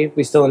strategy.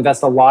 We still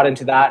invest a lot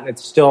into that, and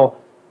it's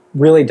still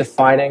really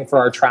defining for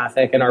our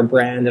traffic and our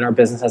brand and our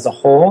business as a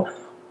whole.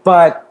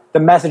 But the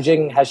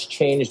messaging has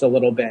changed a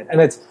little bit, and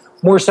it's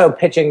more so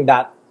pitching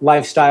that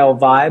lifestyle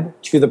vibe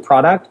to the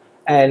product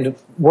and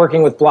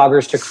working with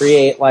bloggers to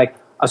create like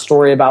a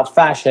story about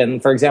fashion.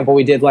 For example,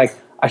 we did like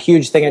a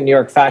huge thing at New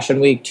York Fashion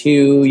Week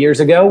 2 years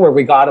ago where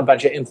we got a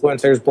bunch of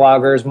influencers,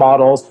 bloggers,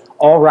 models,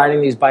 all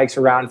riding these bikes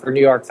around for New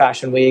York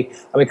Fashion Week.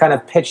 And we kind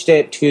of pitched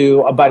it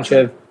to a bunch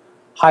of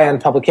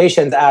high-end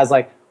publications as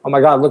like, oh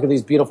my God, look at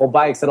these beautiful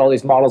bikes that all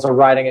these models are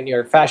riding at New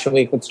York Fashion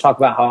Week. Let's talk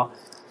about how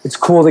it's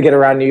cool to get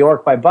around New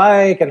York by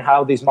bike and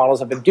how these models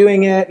have been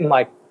doing it. And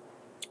like,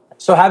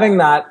 so having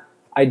that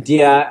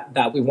idea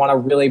that we want to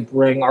really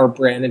bring our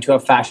brand into a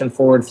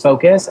fashion-forward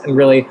focus and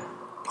really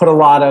put a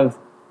lot of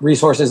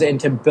resources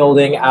into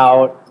building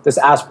out this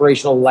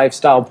aspirational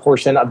lifestyle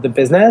portion of the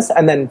business,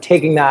 and then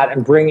taking that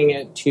and bringing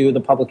it to the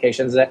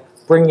publications,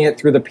 bringing it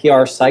through the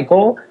PR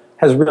cycle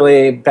has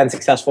really been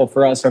successful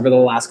for us over the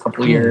last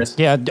couple of years.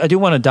 Yeah, I do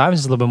want to dive into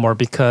this a little bit more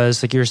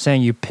because, like you're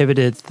saying, you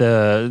pivoted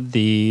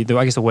the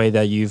I guess the way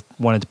that you've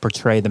wanted to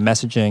portray the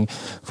messaging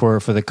for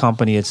the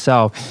company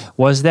itself.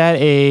 Was that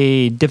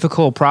a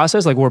difficult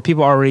process? Like, were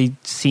people already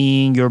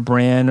seeing your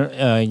brand,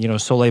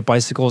 Soleil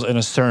bicycles in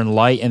a certain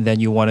light, and then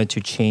you wanted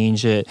to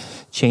change it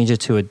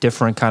to a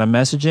different kind of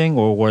messaging,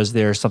 or was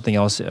there something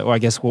else? Or I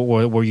guess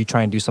were you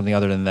trying to do something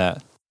other than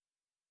that?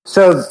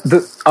 So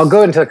I'll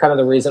go into kind of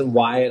the reason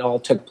why it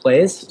all took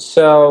place.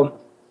 So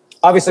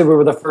obviously we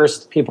were the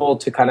first people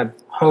to kind of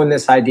hone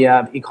this idea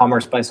of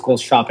e-commerce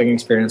bicycles, shopping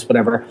experience,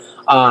 whatever.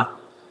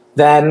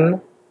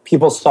 Then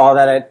people saw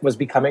that it was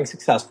becoming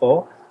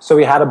successful. So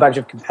we had a bunch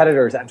of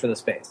competitors enter the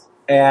space.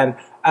 And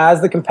as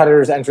the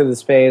competitors entered the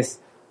space,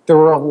 there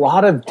were a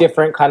lot of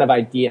different kind of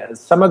ideas.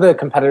 Some of the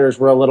competitors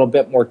were a little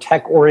bit more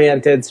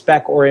tech-oriented,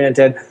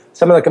 spec-oriented.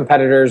 Some of the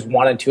competitors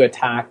wanted to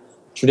attack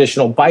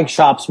traditional bike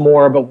shops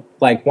more, but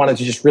like wanted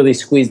to just really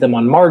squeeze them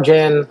on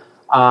margin.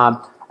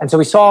 And so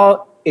we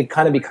saw it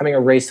kind of becoming a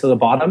race to the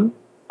bottom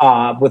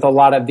with a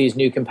lot of these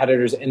new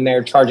competitors in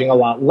there charging a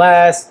lot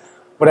less,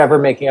 whatever,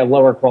 making a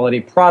lower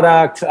quality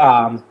product,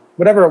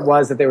 whatever it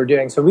was that they were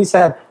doing. So we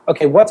said,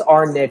 okay, what's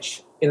our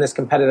niche in this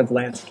competitive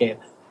landscape?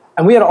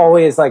 And we had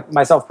always, like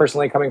myself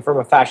personally, coming from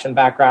a fashion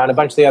background, a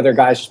bunch of the other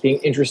guys just being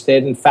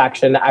interested in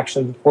fashion,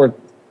 action sport,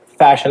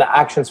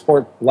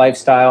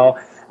 lifestyle,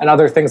 and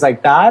other things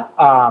like that.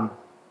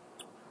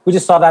 We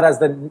just saw that as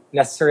the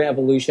necessary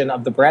evolution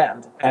of the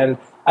brand. And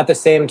at the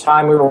same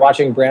time, we were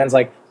watching brands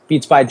like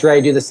Beats by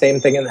Dre do the same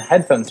thing in the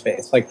headphone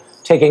space, like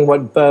taking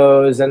what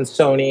Bose and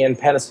Sony and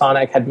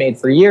Panasonic had made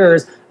for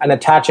years and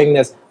attaching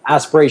this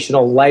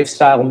aspirational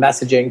lifestyle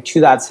messaging to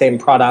that same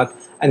product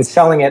and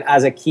selling it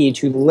as a key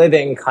to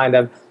living kind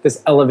of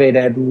this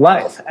elevated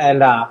life.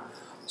 And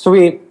so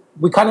we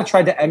kind of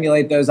tried to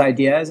emulate those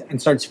ideas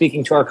and start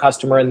speaking to our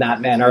customer in that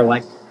manner,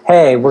 like,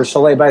 hey, we're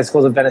Soleil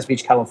Bicycles of Venice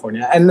Beach,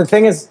 California. And the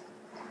thing is,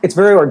 it's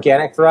very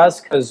organic for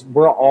us because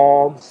we're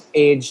all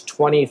age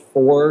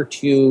 24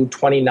 to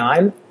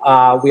 29.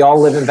 We all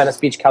live in Venice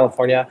Beach,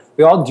 California.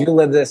 We all do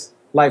live this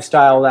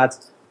lifestyle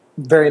that's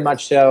very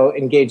much so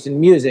engaged in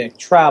music,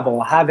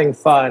 travel, having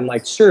fun,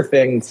 like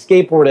surfing,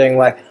 skateboarding,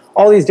 like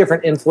all these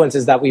different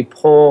influences that we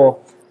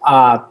pull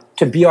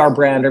to be our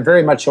brand are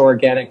very much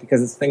organic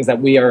because it's things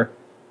that we are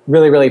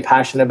really, really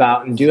passionate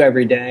about and do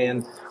every day.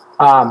 And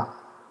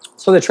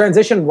so the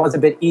transition was a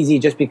bit easy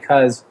just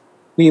because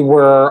we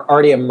were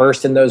already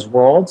immersed in those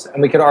worlds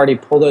and we could already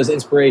pull those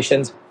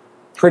inspirations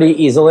pretty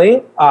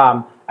easily.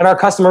 And our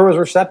customer was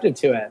receptive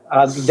to it.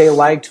 They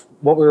liked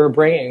what we were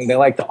bringing. They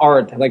liked the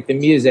art. They liked the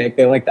music.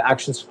 They liked the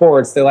action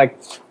sports. They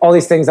liked all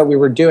these things that we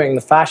were doing,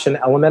 the fashion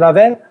element of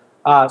it.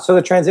 So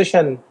the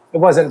transition, it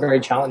wasn't very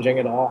challenging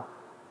at all.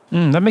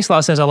 That makes a lot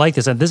of sense. I like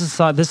this. And this is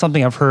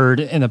something I've heard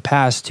in the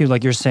past too.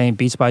 Like you're saying,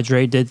 Beats by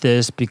Dre did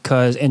this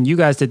because, and you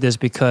guys did this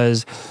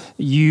because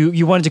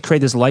you wanted to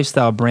create this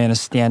lifestyle brand to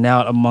stand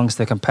out amongst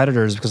the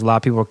competitors because a lot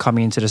of people were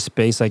coming into the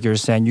space. Like you're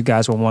saying, you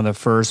guys were one of the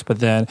first, but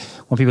then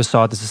when people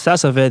saw the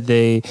success of it,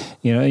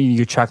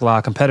 you attract a lot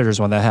of competitors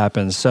when that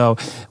happens. So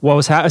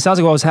it sounds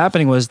like what was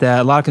happening was that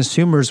a lot of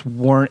consumers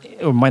weren't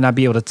or might not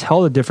be able to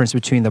tell the difference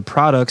between the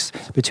products,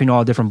 between all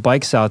the different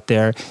bikes out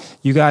there.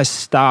 You guys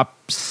stopped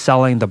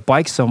selling the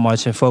bike so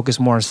much and focus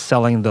more on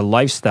selling the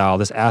lifestyle,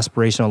 this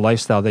aspirational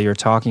lifestyle that you're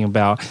talking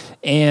about.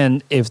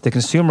 And if the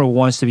consumer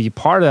wants to be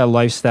part of that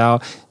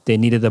lifestyle, they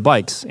needed the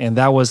bikes. And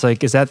that was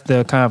like, is that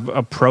the kind of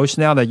approach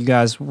now that you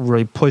guys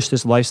really push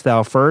this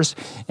lifestyle first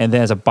and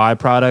then as a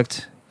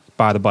byproduct,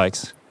 buy the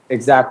bikes?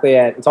 Exactly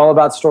it. It's all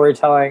about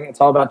storytelling.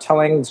 It's all about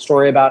telling the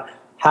story about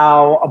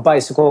how a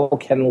bicycle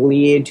can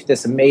lead to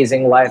this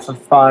amazing life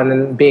of fun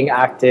and being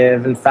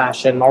active and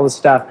fashion, all this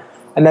stuff.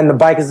 And then the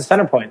bike is the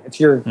center point. It's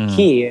your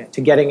key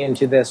to getting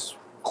into this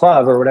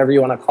club or whatever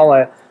you want to call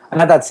it. And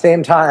at that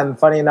same time,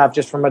 funny enough,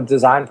 just from a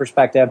design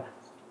perspective,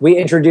 we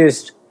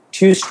introduced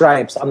 2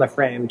 stripes on the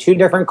frame, 2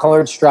 different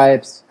colored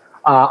stripes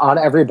on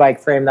every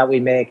bike frame that we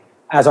make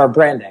as our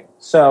branding.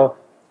 So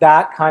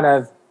that kind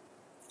of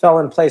fell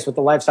in place with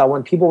the lifestyle.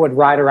 When people would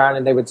ride around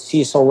and they would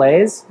see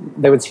Soleils,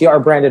 they would see our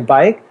branded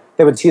bike,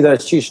 they would see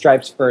those 2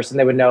 stripes first and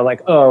they would know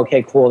like, oh,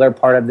 okay, cool. They're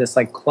part of this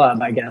like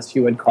club, I guess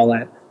you would call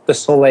it. The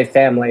Soleil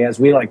family, as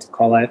we like to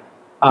call it.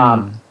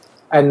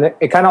 And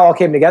it kind of all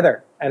came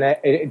together and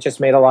it just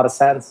made a lot of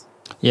sense.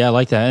 Yeah, I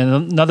like that.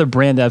 And another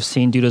brand that I've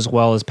seen do it as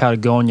well is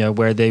Patagonia,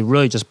 where they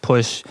really just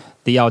push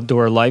the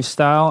outdoor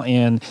lifestyle.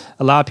 And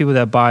a lot of people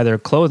that buy their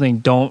clothing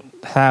don't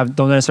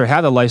necessarily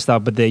have the lifestyle,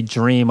 but they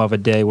dream of a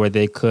day where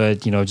they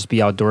could, just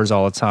be outdoors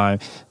all the time.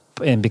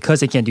 And because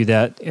they can't do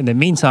that, in the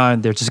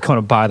meantime, they're just going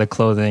to buy the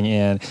clothing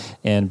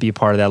and be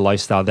part of that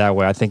lifestyle that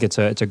way. I think it's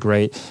a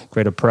great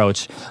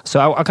approach.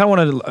 So I kind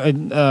of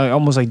want to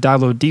almost like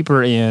dive a little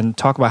deeper and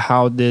talk about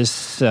how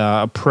this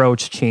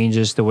approach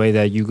changes the way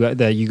that you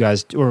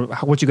guys or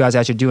what you guys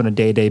actually do on a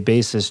day-to-day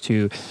basis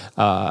to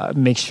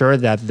make sure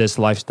that this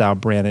lifestyle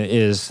brand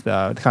is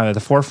kind of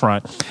the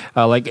forefront.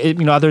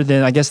 Other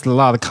than I guess a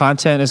lot of the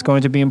content is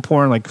going to be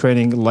important, like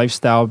creating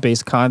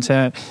lifestyle-based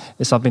content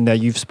is something that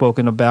you've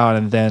spoken about,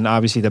 and then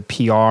obviously the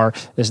PR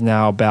is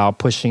now about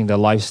pushing the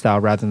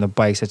lifestyle rather than the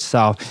bikes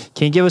itself.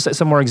 Can you give us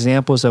some more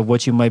examples of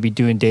what you might be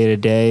doing day to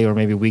day or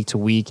maybe week to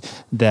week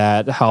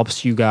that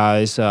helps you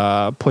guys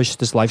push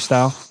this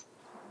lifestyle?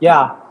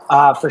 Yeah,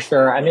 for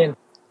sure. I mean,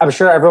 I'm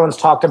sure everyone's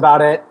talked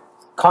about it.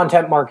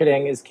 Content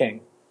marketing is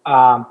king.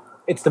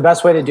 It's the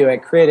best way to do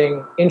it.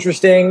 Creating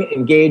interesting,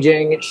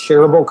 engaging,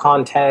 shareable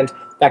content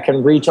that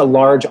can reach a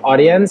large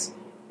audience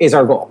is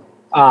our goal.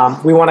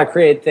 We want to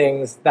create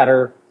things that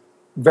are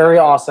very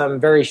awesome,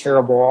 very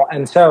shareable.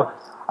 And so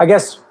I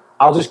guess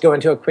I'll just go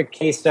into a quick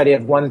case study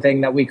of one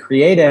thing that we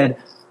created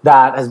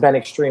that has been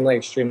extremely,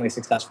 extremely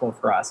successful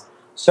for us.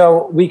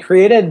 So we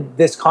created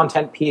this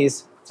content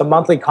piece. It's a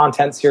monthly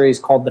content series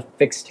called the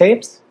Fix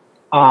Tapes.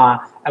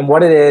 And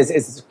what it is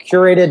a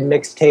curated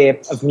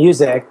mixtape of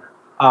music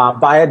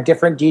by a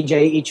different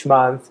DJ each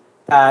month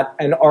that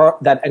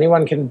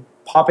anyone can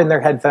pop in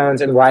their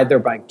headphones and ride their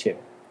bike to.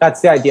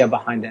 That's the idea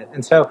behind it.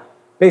 And so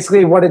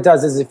basically what it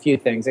does is a few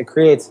things. It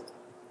creates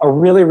a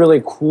really,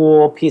 really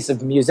cool piece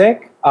of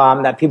music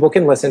that people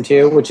can listen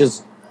to, which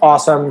is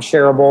awesome,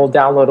 shareable,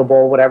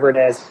 downloadable, whatever it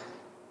is.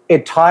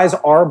 It ties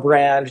our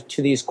brand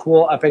to these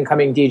cool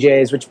up-and-coming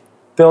DJs, which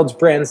builds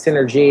brand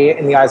synergy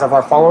in the eyes of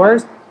our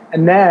followers.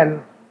 And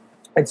then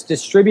it's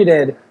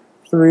distributed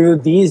through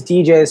these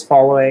DJs'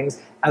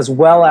 followings as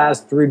well as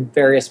through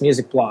various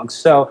music blogs.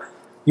 So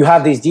you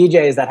have these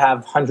DJs that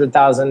have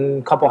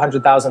couple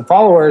hundred thousand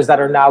followers that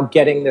are now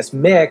getting this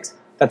mix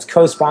that's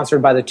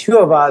co-sponsored by the two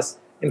of us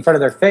in front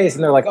of their face,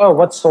 and they're like, oh,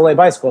 what's Soleil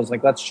Bicycles?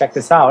 Like, let's check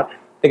this out.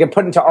 They get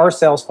put into our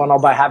sales funnel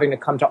by having to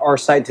come to our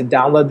site to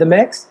download the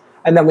mix,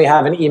 and then we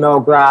have an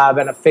email grab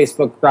and a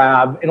Facebook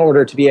grab in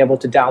order to be able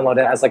to download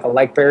it as like a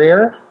like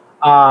barrier.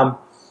 And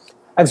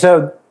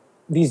so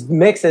these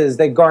mixes,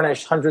 they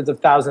garnish hundreds of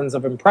thousands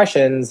of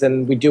impressions,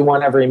 and we do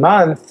one every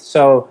month.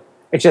 So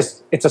it's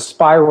a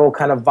spiral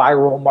kind of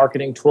viral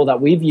marketing tool that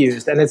we've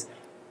used, and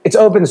it's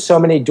opened so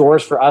many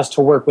doors for us to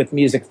work with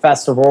music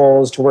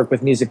festivals, to work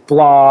with music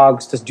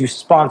blogs, to do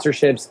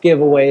sponsorships,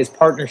 giveaways,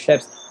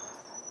 partnerships,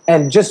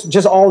 and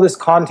just all this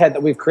content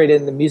that we've created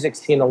in the music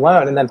scene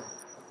alone. And then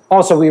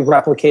Also, we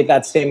replicate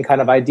that same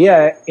kind of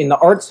idea in the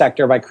art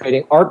sector by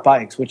creating art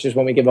bikes, which is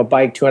when we give a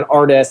bike to an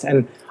artist.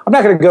 And I'm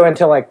not going to go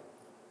into I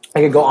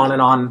could go on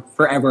and on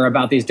forever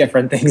about these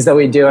different things that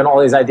we do and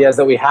all these ideas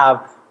that we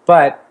have.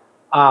 But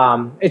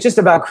it's just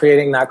about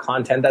creating that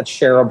content that's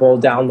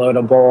shareable,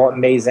 downloadable,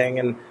 amazing,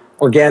 and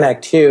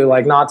organic too.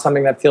 Like not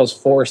something that feels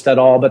forced at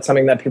all, but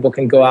something that people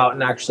can go out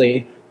and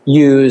actually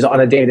use on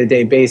a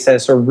day-to-day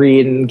basis or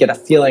read and get a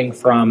feeling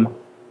from.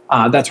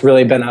 That's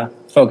really been a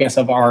focus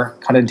of our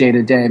kind of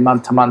day-to-day,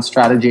 month-to-month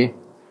strategy.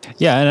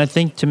 Yeah, and I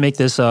think to make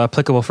this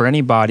applicable for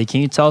anybody,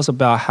 can you tell us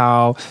about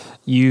how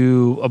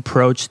you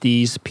approach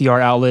these PR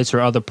outlets or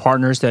other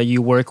partners that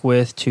you work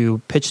with to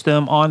pitch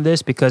them on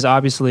this? Because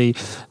obviously,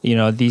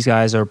 these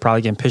guys are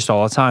probably getting pitched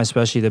all the time,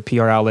 especially the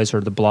PR outlets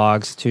or the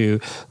blogs to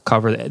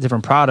cover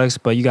different products,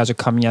 but you guys are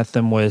coming at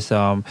them with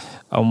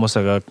almost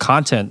like a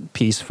content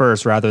piece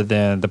first rather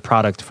than the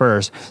product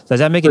first. Does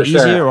that make it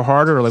easier or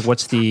harder? Or like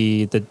what's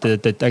the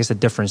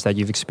difference that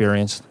you've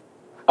experienced?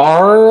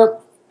 Our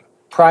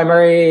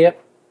primary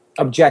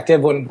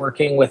objective when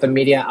working with a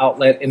media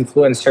outlet,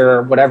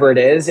 influencer, whatever it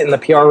is in the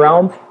PR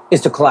realm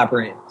is to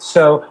collaborate.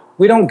 So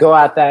we don't go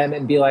at them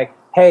and be like,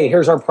 hey,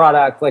 here's our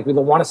product. Like we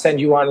want to send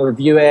you on,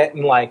 review it,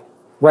 and like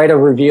write a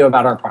review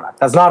about our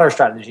product. That's not our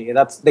strategy.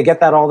 They get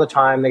that all the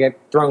time. They get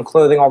thrown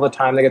clothing all the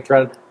time. They get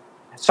thrown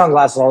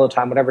sunglasses all the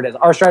time, whatever it is.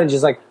 Our strategy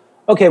is like,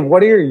 okay,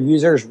 what do your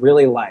users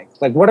really like?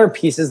 Like what are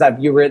pieces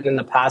that you've written in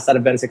the past that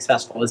have been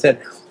successful? Is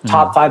it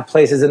top 5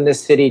 places in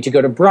this city to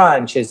go to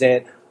brunch? Is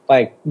it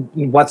like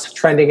what's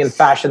trending in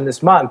fashion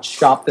this month,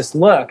 shop this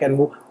look?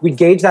 And we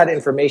gauge that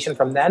information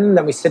from then. And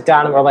then we sit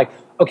down and we're like,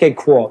 okay,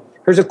 cool.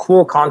 Here's a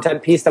cool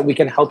content piece that we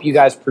can help you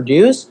guys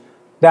produce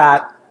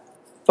that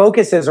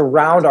focuses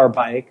around our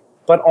bike,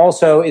 but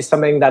also is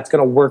something that's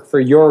going to work for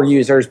your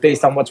users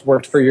based on what's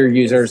worked for your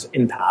users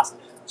in past.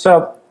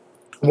 So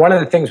one of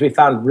the things we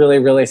found really,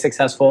 really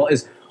successful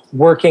is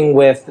working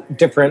with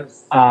different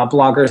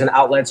bloggers and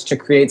outlets to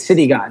create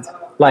city guides,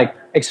 like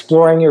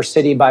exploring your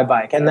city by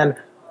bike. And then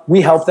we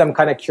help them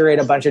kind of curate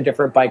a bunch of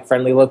different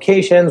bike-friendly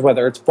locations,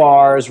 whether it's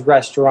bars,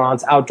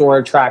 restaurants, outdoor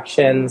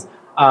attractions,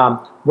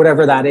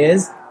 whatever that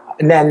is.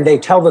 And then they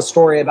tell the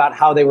story about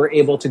how they were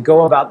able to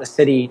go about the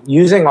city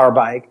using our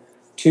bike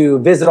to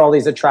visit all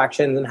these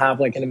attractions and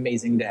have like an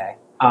amazing day.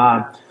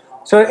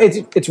 So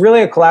it's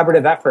really a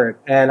collaborative effort.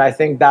 And I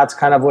think that's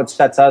kind of what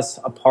sets us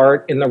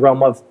apart in the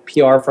realm of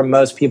PR from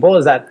most people,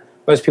 is that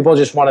most people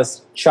just want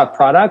to chuck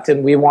product,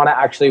 and we want to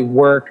actually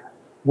work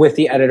with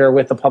the editor,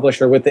 with the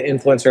publisher, with the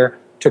influencer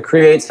to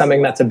create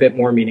something that's a bit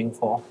more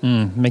meaningful.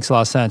 Makes a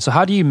lot of sense. So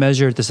how do you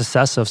measure the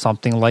success of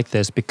something like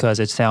this? Because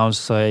it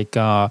sounds like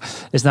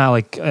it's not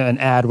like an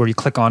ad where you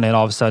click on it,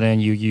 all of a sudden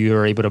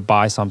you're able to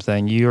buy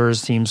something. Yours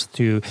seems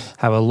to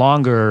have a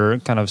longer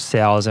kind of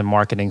sales and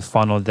marketing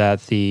funnel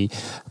that the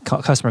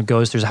customer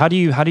goes through. So how do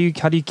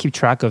you keep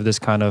track of this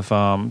kind of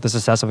the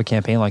success of a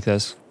campaign like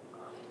this?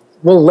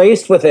 Well,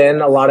 laced within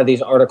a lot of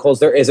these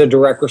articles, there is a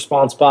direct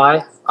response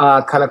buy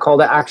kind of call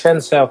to action.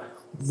 So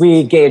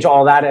we gauge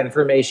all that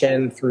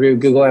information through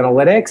Google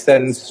Analytics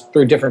and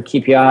through different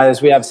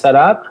KPIs we have set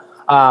up.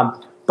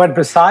 But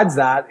besides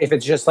that, if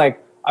it's just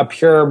like a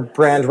pure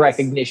brand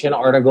recognition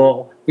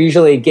article, we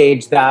usually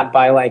gauge that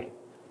by like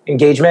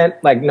engagement,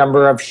 like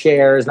number of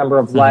shares, number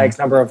of likes,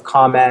 number of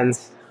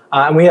comments.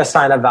 And we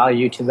assign a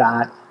value to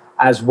that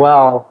as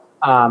well,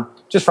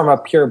 just from a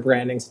pure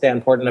branding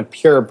standpoint and a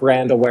pure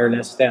brand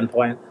awareness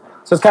standpoint.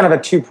 So it's kind of a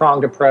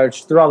two-pronged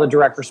approach. Through all the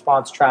direct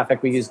response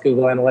traffic, we use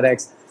Google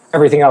Analytics.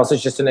 Everything else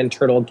is just an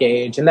internal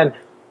gauge. And then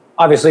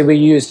obviously we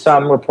use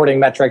some reporting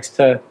metrics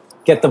to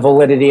get the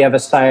validity of a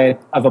site,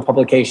 of a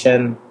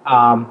publication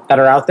that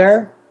are out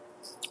there.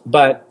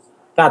 But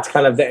that's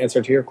kind of the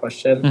answer to your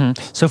question.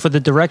 So for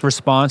the direct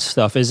response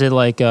stuff, is it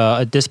like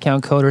a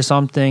discount code or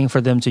something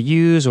for them to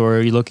use, or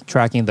are you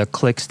tracking the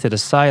clicks to the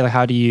site? Like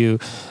how do you,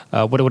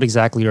 what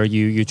exactly are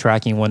you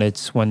tracking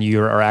when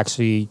you are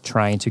actually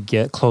trying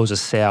to close a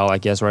sale, I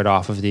guess, right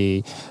off of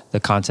the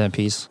content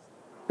piece?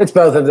 It's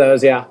both of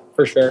those, yeah,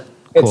 for sure.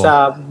 Cool.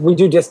 It's we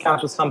do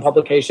discounts with some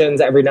publications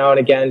every now and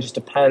again. Just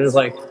depends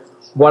like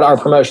what our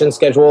promotion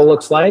schedule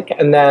looks like,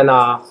 and then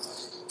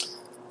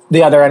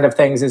the other end of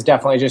things is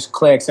definitely just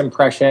clicks,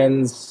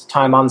 impressions,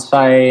 time on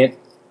site,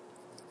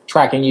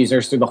 tracking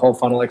users through the whole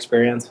funnel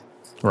experience.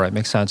 Right,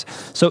 makes sense.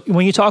 So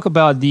when you talk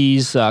about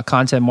these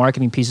content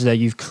marketing pieces that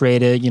you've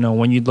created,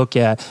 when you look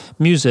at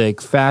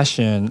music,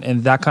 fashion,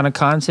 and that kind of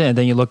content, and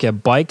then you look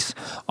at bikes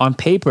on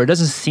paper, it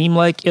doesn't seem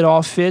like it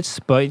all fits,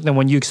 but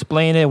when you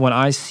explain it, when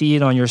I see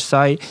it on your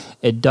site,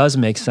 it does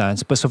make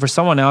sense. But so for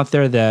someone out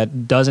there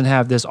that doesn't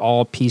have this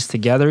all pieced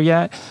together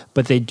yet,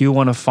 but they do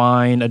want to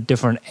find a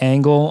different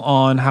angle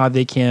on how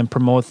they can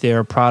promote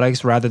their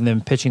products rather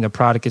than pitching the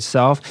product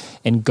itself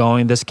and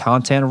going this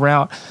content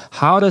route,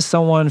 how does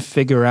someone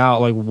figure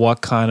out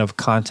what kind of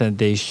content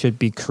they should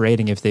be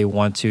creating if they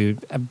want to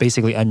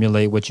basically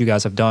emulate what you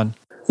guys have done?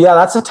 Yeah,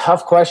 that's a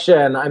tough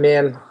question. I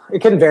mean,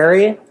 it can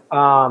vary.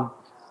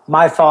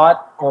 My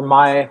thought or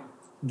my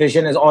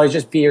vision is always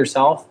just be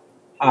yourself.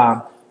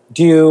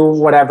 do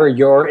whatever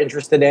you're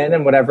interested in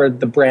and whatever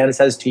the brand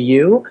says to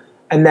you,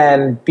 and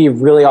then be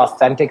really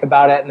authentic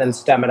about it and then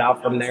stem it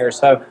out from there.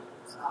 So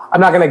I'm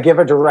not going to give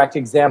a direct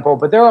example,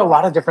 but there are a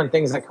lot of different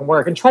things that can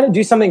work, and try to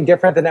do something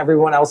different than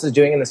everyone else is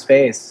doing in the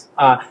space.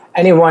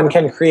 Anyone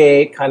can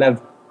create kind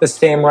of the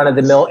same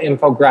run-of-the-mill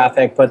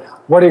infographic, but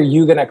what are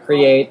you going to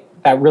create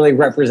that really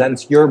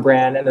represents your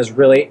brand and is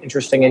really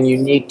interesting and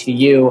unique to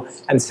you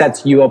and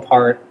sets you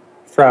apart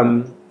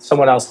from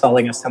someone else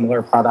selling a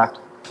similar product?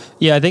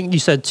 Yeah, I think you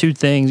said two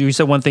things. You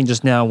said one thing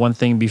just now, one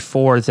thing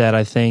before that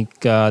I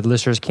think the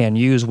listeners can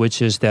use,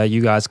 which is that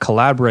you guys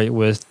collaborate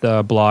with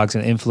blogs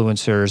and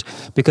influencers,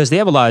 because they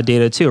have a lot of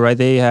data too, right?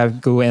 They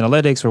have Google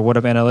Analytics or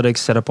whatever analytics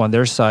set up on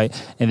their site,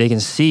 and they can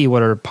see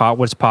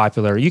what's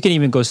popular. You can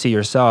even go see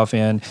yourself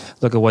and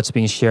look at what's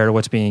being shared or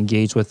what's being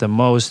engaged with the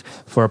most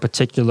for a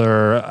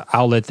particular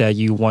outlet that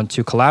you want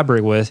to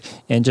collaborate with,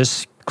 and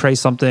just create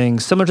something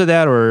similar to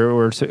that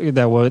or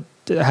that would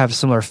have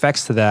similar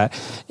effects to that.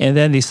 And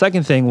then the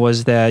second thing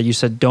was that you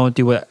said don't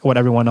do what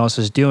everyone else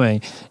is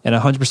doing. And I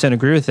 100%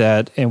 agree with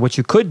that. And what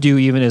you could do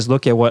even is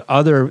look at what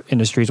other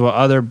industries, what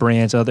other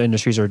brands, other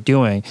industries are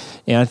doing.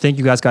 And I think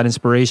you guys got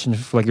inspiration,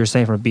 like you're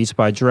saying, from Beats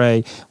by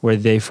Dre, where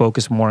they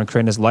focus more on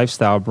creating this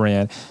lifestyle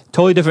brand.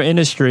 Totally different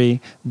industry,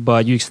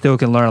 but you still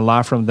can learn a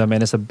lot from them.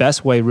 And it's the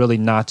best way really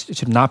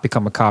to not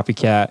become a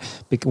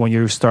copycat when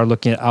you start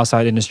looking at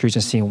outside industries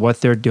and seeing what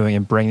they're doing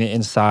and bringing it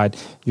inside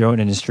your own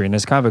industry. And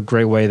it's kind of a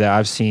great way that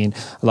I've seen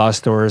a lot of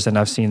stores, and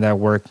I've seen that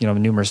work,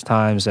 numerous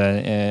times.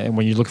 And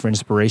when you look for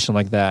inspiration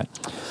like that,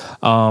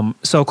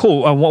 so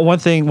cool. One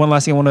other thing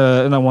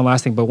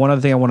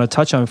I want to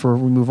touch on before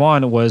we move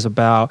on was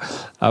about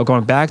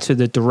going back to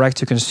the direct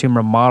to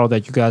consumer model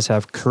that you guys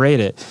have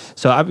created.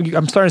 So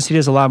I'm starting to see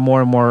this a lot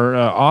more and more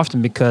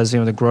often because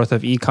the growth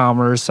of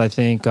e-commerce. I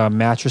think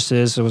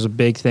mattresses was a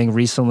big thing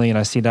recently, and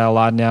I see that a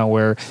lot now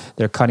where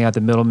they're cutting out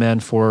the middlemen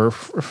from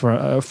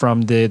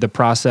the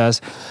process.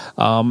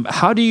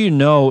 How do you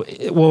know?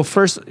 Well,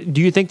 first,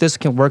 do you think this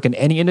can work in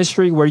any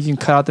industry where you can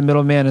cut out the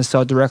middleman and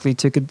sell directly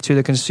to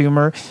the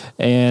consumer?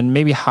 And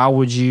maybe how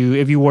would you,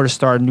 if you were to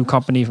start a new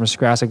company from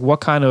scratch, like what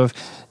kind of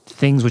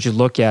things would you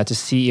look at to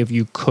see if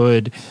you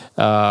could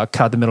cut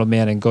out the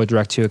middleman and go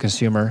direct to a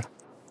consumer?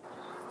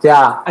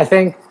 Yeah, I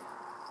think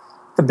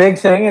the big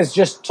thing is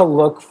just to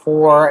look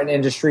for an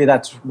industry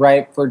that's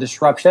ripe for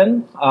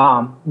disruption.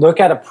 Look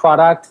at a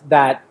product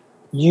that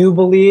you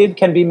believe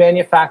can be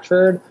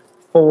manufactured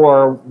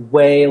for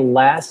way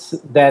less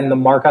than the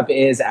markup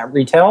is at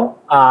retail.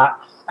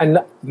 And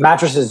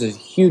mattresses is a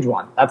huge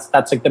one. That's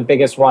like the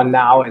biggest one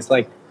now is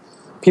like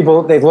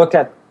they've looked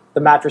at the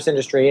mattress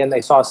industry and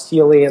they saw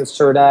Sealy and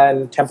Serta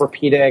and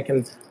Tempur-Pedic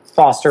and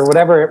Foster,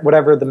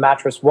 whatever the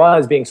mattress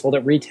was being sold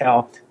at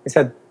retail. They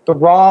said the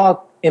raw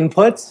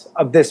inputs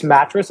of this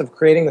mattress, of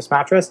creating this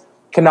mattress,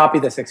 cannot be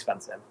this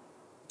expensive.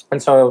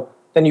 And so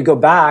then you go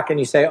back and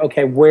you say,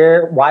 okay,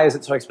 why is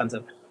it so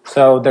expensive?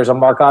 So there's a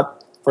markup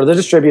for the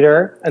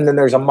distributor, and then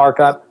there's a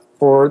markup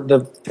for the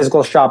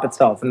physical shop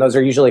itself. And those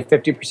are usually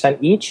 50%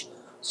 each.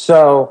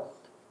 So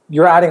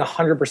you're adding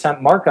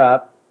 100%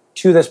 markup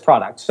to this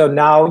product. So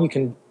now you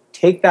can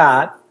take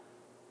that,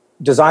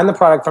 design the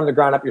product from the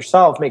ground up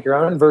yourself, make your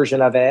own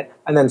version of it,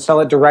 and then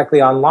sell it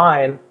directly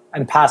online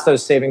and pass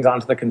those savings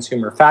on to the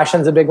consumer.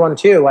 Fashion's a big one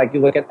too. Like you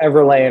look at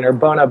Everlane or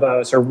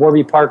Bonobos or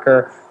Warby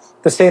Parker,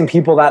 the same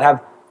people that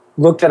have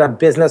looked at a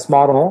business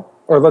model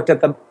or looked at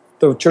the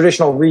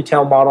traditional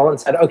retail model and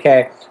said,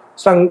 okay,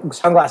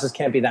 sunglasses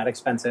can't be that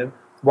expensive.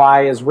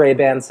 Why is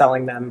Ray-Ban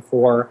selling them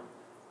for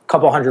a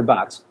couple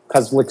 $100?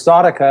 Because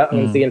Luxottica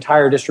owns the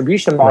entire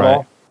distribution model,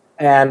 right.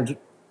 And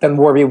then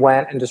Warby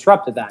went and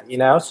disrupted that,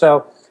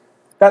 So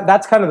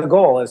that's kind of the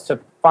goal, is to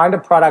find a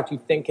product you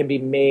think can be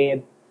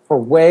made for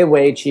way,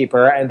 way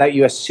cheaper and that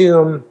you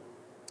assume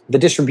the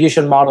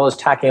distribution model is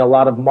tacking a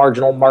lot of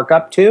marginal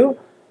markup to.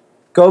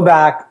 Go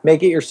back,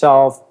 make it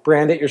yourself,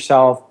 brand it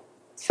yourself,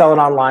 sell it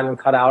online and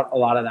cut out a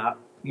lot of that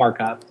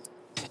markup.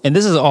 And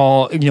this is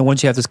all,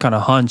 once you have this kind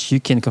of hunch, you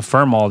can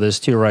confirm all this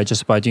too, right?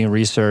 Just by doing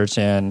research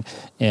and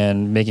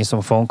making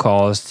some phone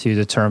calls to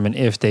determine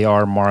if they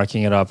are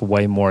marking it up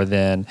way more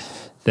than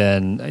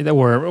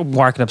we're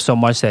marking up so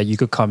much that you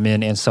could come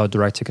in and sell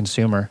direct to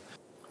consumer.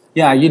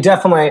 Yeah,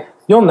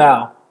 you'll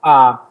know.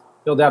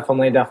 You'll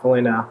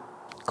definitely know.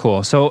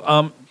 Cool.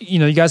 So,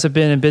 you guys have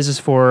been in business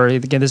for,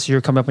 again, this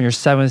year coming up on your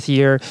 7th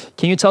year.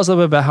 Can you tell us a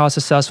little bit about how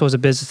successful is the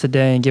business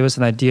today and give us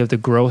an idea of the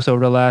growth over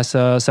the last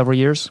several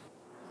years?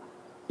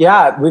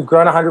 Yeah, we've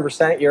grown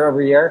 100% year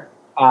over year,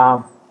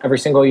 every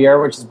single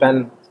year, which has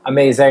been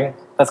amazing.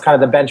 That's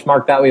kind of the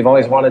benchmark that we've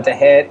always wanted to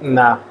hit. And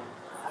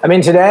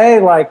today,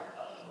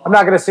 I'm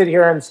not going to sit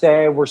here and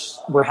say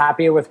we're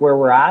happy with where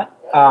we're at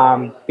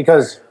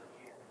because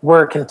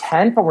we're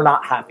content, but we're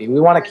not happy. We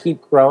want to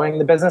keep growing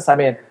the business.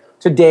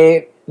 To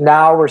date,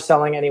 now we're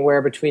selling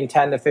anywhere between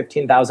 10 to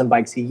 15,000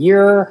 bikes a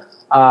year.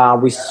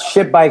 We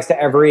ship bikes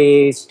to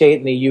every state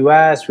in the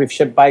U.S. We've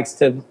shipped bikes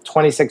to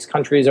 26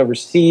 countries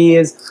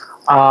overseas.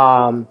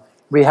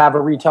 We have a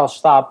retail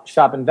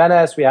shop in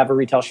Venice. We have a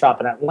retail shop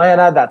in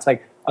Atlanta. That's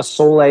like a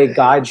Soleil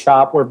guide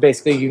shop where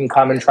basically you can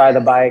come and try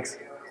the bikes,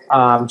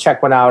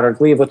 check one out, or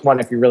leave with one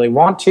if you really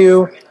want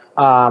to.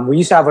 We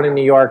used to have one in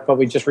New York, but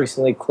we just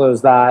recently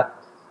closed that.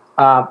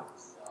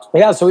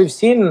 Yeah, so we've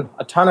seen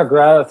a ton of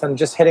growth, and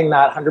just hitting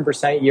that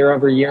 100% year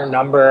over year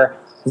number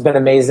has been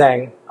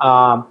amazing.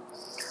 And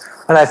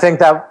I think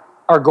that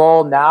our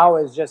goal now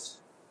is just,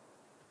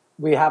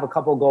 we have a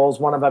couple goals.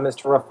 One of them is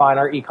to refine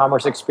our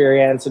e-commerce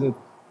experience and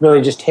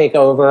really just take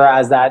over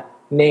as that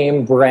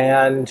name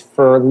brand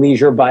for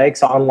leisure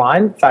bikes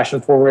online,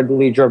 fashion forward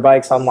leisure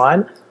bikes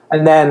online,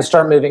 and then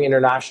start moving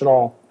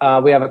international.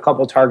 We have a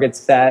couple targets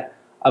set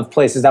of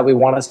places that we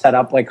want to set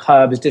up, like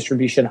hubs,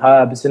 distribution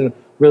hubs, and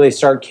really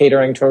start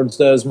catering towards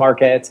those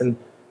markets and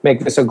make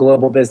this a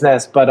global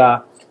business. But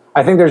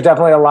I think there's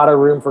definitely a lot of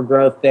room for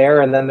growth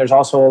there. And then there's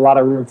also a lot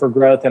of room for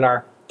growth in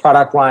our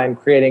product line,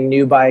 creating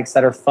new bikes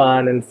that are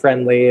fun and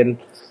friendly and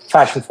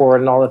fashion forward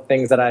and all the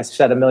things that I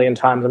said a million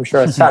times. I'm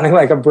sure it's sounding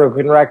like a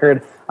broken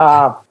record.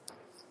 But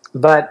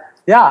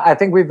yeah, I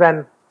think we've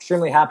been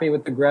extremely happy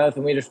with the growth,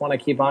 and we just want to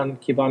keep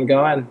on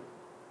going.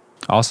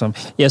 Awesome.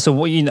 Yeah,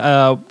 so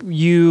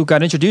you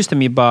got introduced to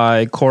me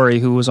by Corey,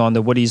 who was on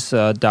the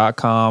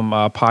Woodies.com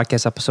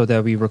podcast episode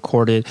that we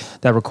recorded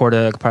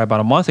probably about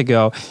a month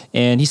ago.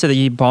 And he said that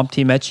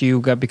he met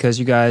you because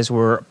you guys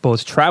were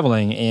both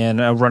traveling and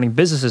running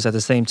businesses at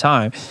the same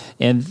time.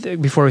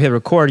 And before we hit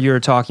record, you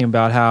were talking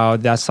about how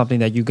that's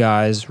something that you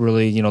guys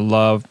really,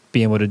 love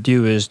being able to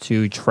do, is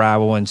to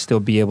travel and still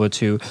be able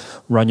to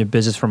run your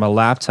business from a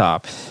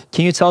laptop.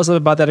 Can you tell us a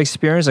little about that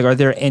experience? Like, are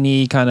there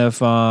any kind of,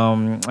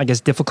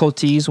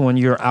 difficulties when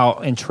you're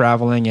out and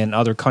traveling in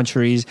other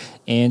countries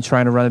and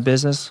trying to run a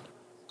business?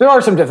 There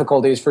are some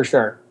difficulties for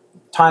sure.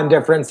 Time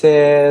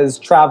differences,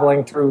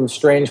 traveling through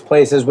strange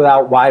places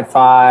without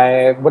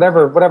Wi-Fi,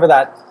 whatever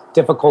that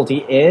difficulty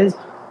is.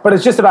 But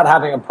it's just about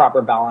having a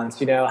proper balance,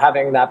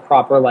 having that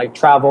proper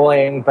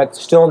traveling, but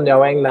still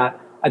knowing that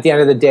at the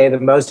end of the day, the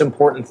most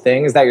important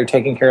thing is that you're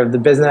taking care of the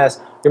business,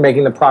 you're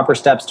making the proper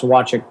steps to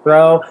watch it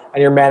grow,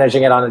 and you're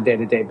managing it on a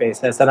day-to-day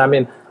basis. And I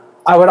mean,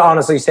 I would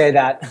honestly say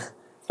that,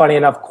 funny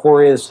enough,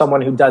 Corey is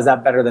someone who does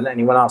that better than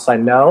anyone else I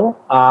know.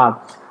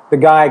 The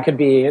guy could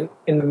be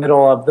in the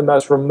middle of the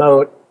most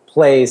remote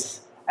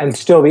place and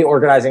still be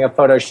organizing a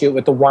photo shoot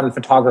with the one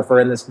photographer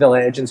in this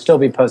village and still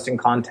be posting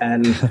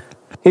content.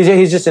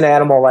 He's just an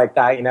animal like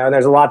that, and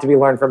there's a lot to be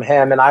learned from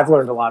him, and I've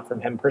learned a lot from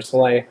him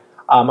personally.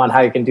 On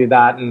how you can do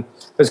that. And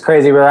it was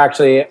crazy. We were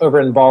actually over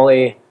in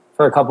Bali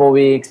for a couple of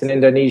weeks in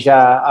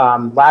Indonesia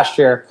last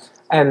year,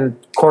 and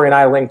Corey and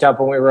I linked up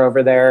when we were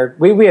over there.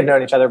 We had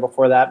known each other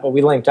before that, but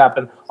we linked up,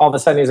 and all of a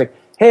sudden he's like,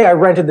 hey, I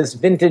rented this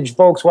vintage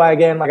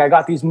Volkswagen. I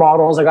got these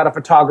models. I got a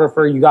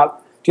photographer. Do you have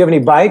any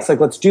bikes?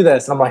 Let's do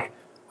this. And I'm like,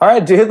 all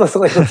right, dude, let's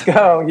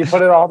go. You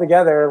put it all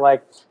together.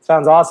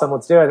 Sounds awesome.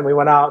 Let's do it. And we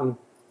went out and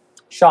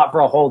shot for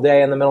a whole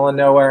day in the middle of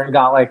nowhere and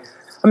got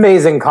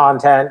amazing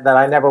content that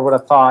I never would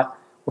have thought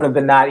would have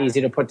been that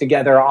easy to put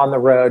together on the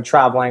road,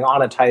 traveling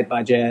on a tight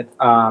budget.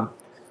 But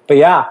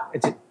yeah,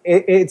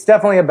 it's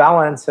definitely a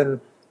balance, and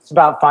it's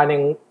about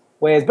finding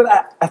ways. But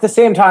at the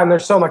same time,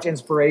 there's so much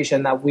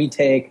inspiration that we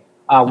take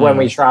when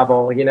we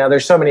travel.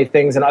 There's so many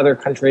things in other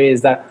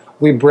countries that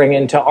we bring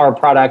into our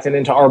product and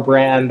into our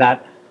brand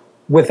that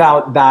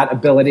without that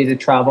ability to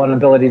travel and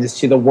ability to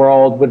see the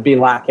world would be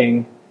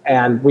lacking.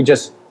 And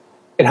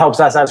it helps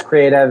us as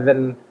creative,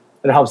 and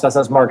it helps us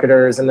as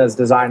marketers and as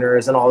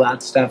designers and all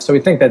that stuff. So we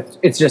think that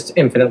it's just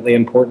infinitely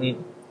important.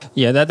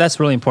 Yeah, that's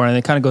really important.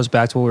 And it kind of goes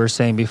back to what we were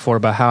saying before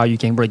about how you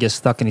can really get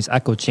stuck in these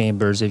echo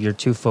chambers if you're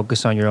too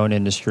focused on your own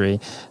industry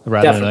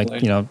rather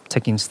than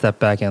taking a step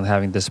back and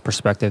having this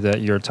perspective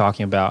that you're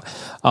talking about.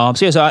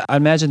 So I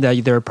imagine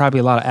that there are probably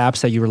a lot of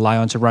apps that you rely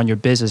on to run your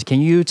business. Can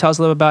you tell us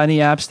a little about any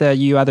apps that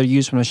you either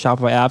use from the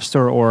Shopify App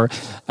Store or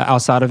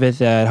outside of it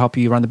that help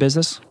you run the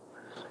business?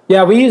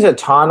 Yeah, we use a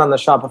ton on the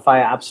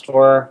Shopify App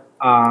Store.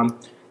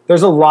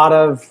 There's a lot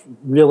of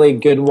really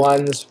good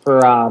ones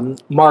for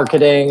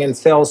marketing and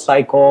sales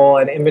cycle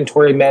and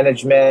inventory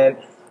management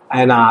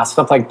and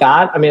stuff like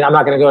that. I mean, I'm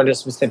not going to go into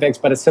specifics,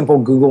 but a simple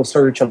Google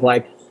search of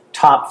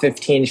top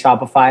 15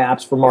 Shopify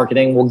apps for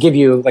marketing will give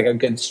you a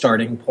good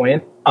starting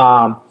point.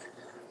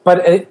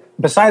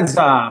 Besides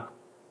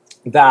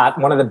that,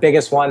 two of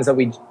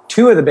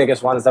the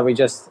biggest ones that we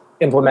just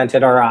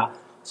implemented are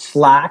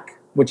Slack,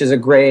 which is a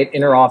great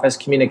inter-office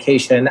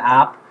communication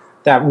app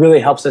that really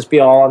helps us be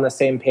all on the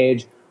same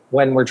page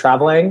when we're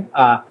traveling,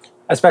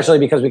 especially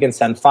because we can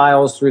send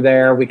files through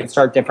there. We can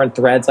start different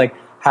threads like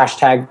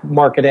hashtag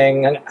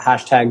marketing,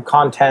 hashtag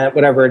content,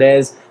 whatever it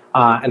is,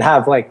 and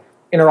have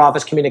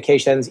inter-office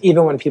communications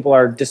even when people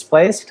are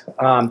displaced.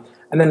 And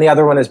then the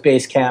other one is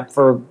Basecamp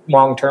for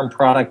long-term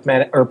project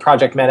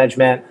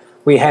management.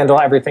 We handle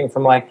everything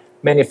from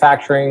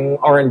manufacturing,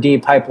 R&D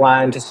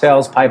pipeline to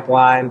sales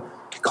pipeline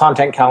to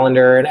content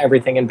calendar and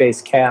everything in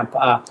Basecamp.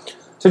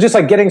 So just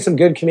getting some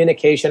good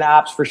communication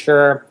apps for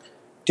sure,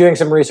 doing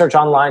some research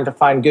online to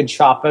find good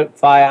Shopify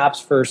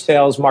apps for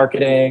sales,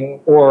 marketing,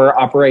 or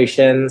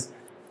operations.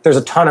 There's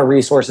a ton of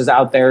resources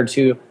out there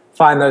to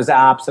find those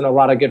apps and a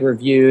lot of good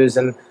reviews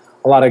and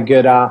a lot of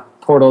good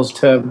portals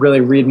to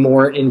really read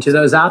more into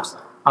those apps.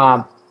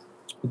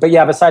 But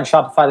yeah, besides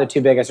Shopify, the two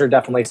biggest are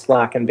definitely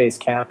Slack and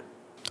Basecamp.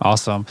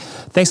 Awesome.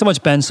 Thanks so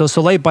much, Ben. So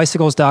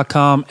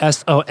SoleilBicycles.com,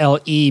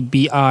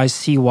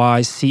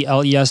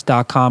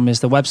 SoleilBicycles.com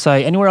is the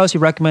website. Anywhere else you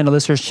recommend the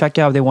listeners check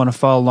out if they want to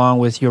follow along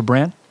with your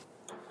brand?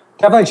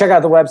 Definitely check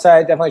out the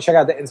website. Definitely check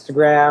out the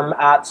Instagram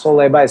at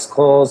Soleil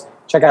Bicycles.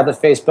 Check out the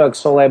Facebook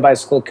Soleil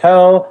Bicycle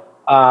Co.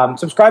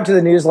 Subscribe to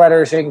the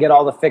newsletter so you can get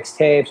all the fixed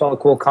tapes, all the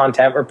cool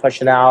content we're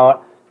pushing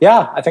out.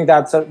 Yeah, I think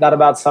that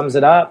about sums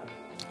it up.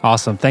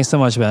 Awesome. Thanks so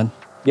much, Ben.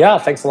 Yeah,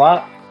 thanks a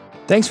lot.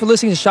 Thanks for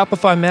listening to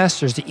Shopify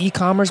Masters, the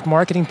e-commerce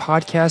marketing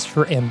podcast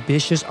for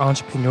ambitious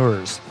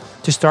entrepreneurs.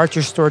 To start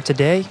your store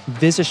today,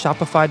 visit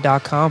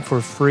Shopify.com for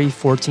a free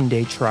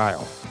 14-day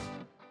trial.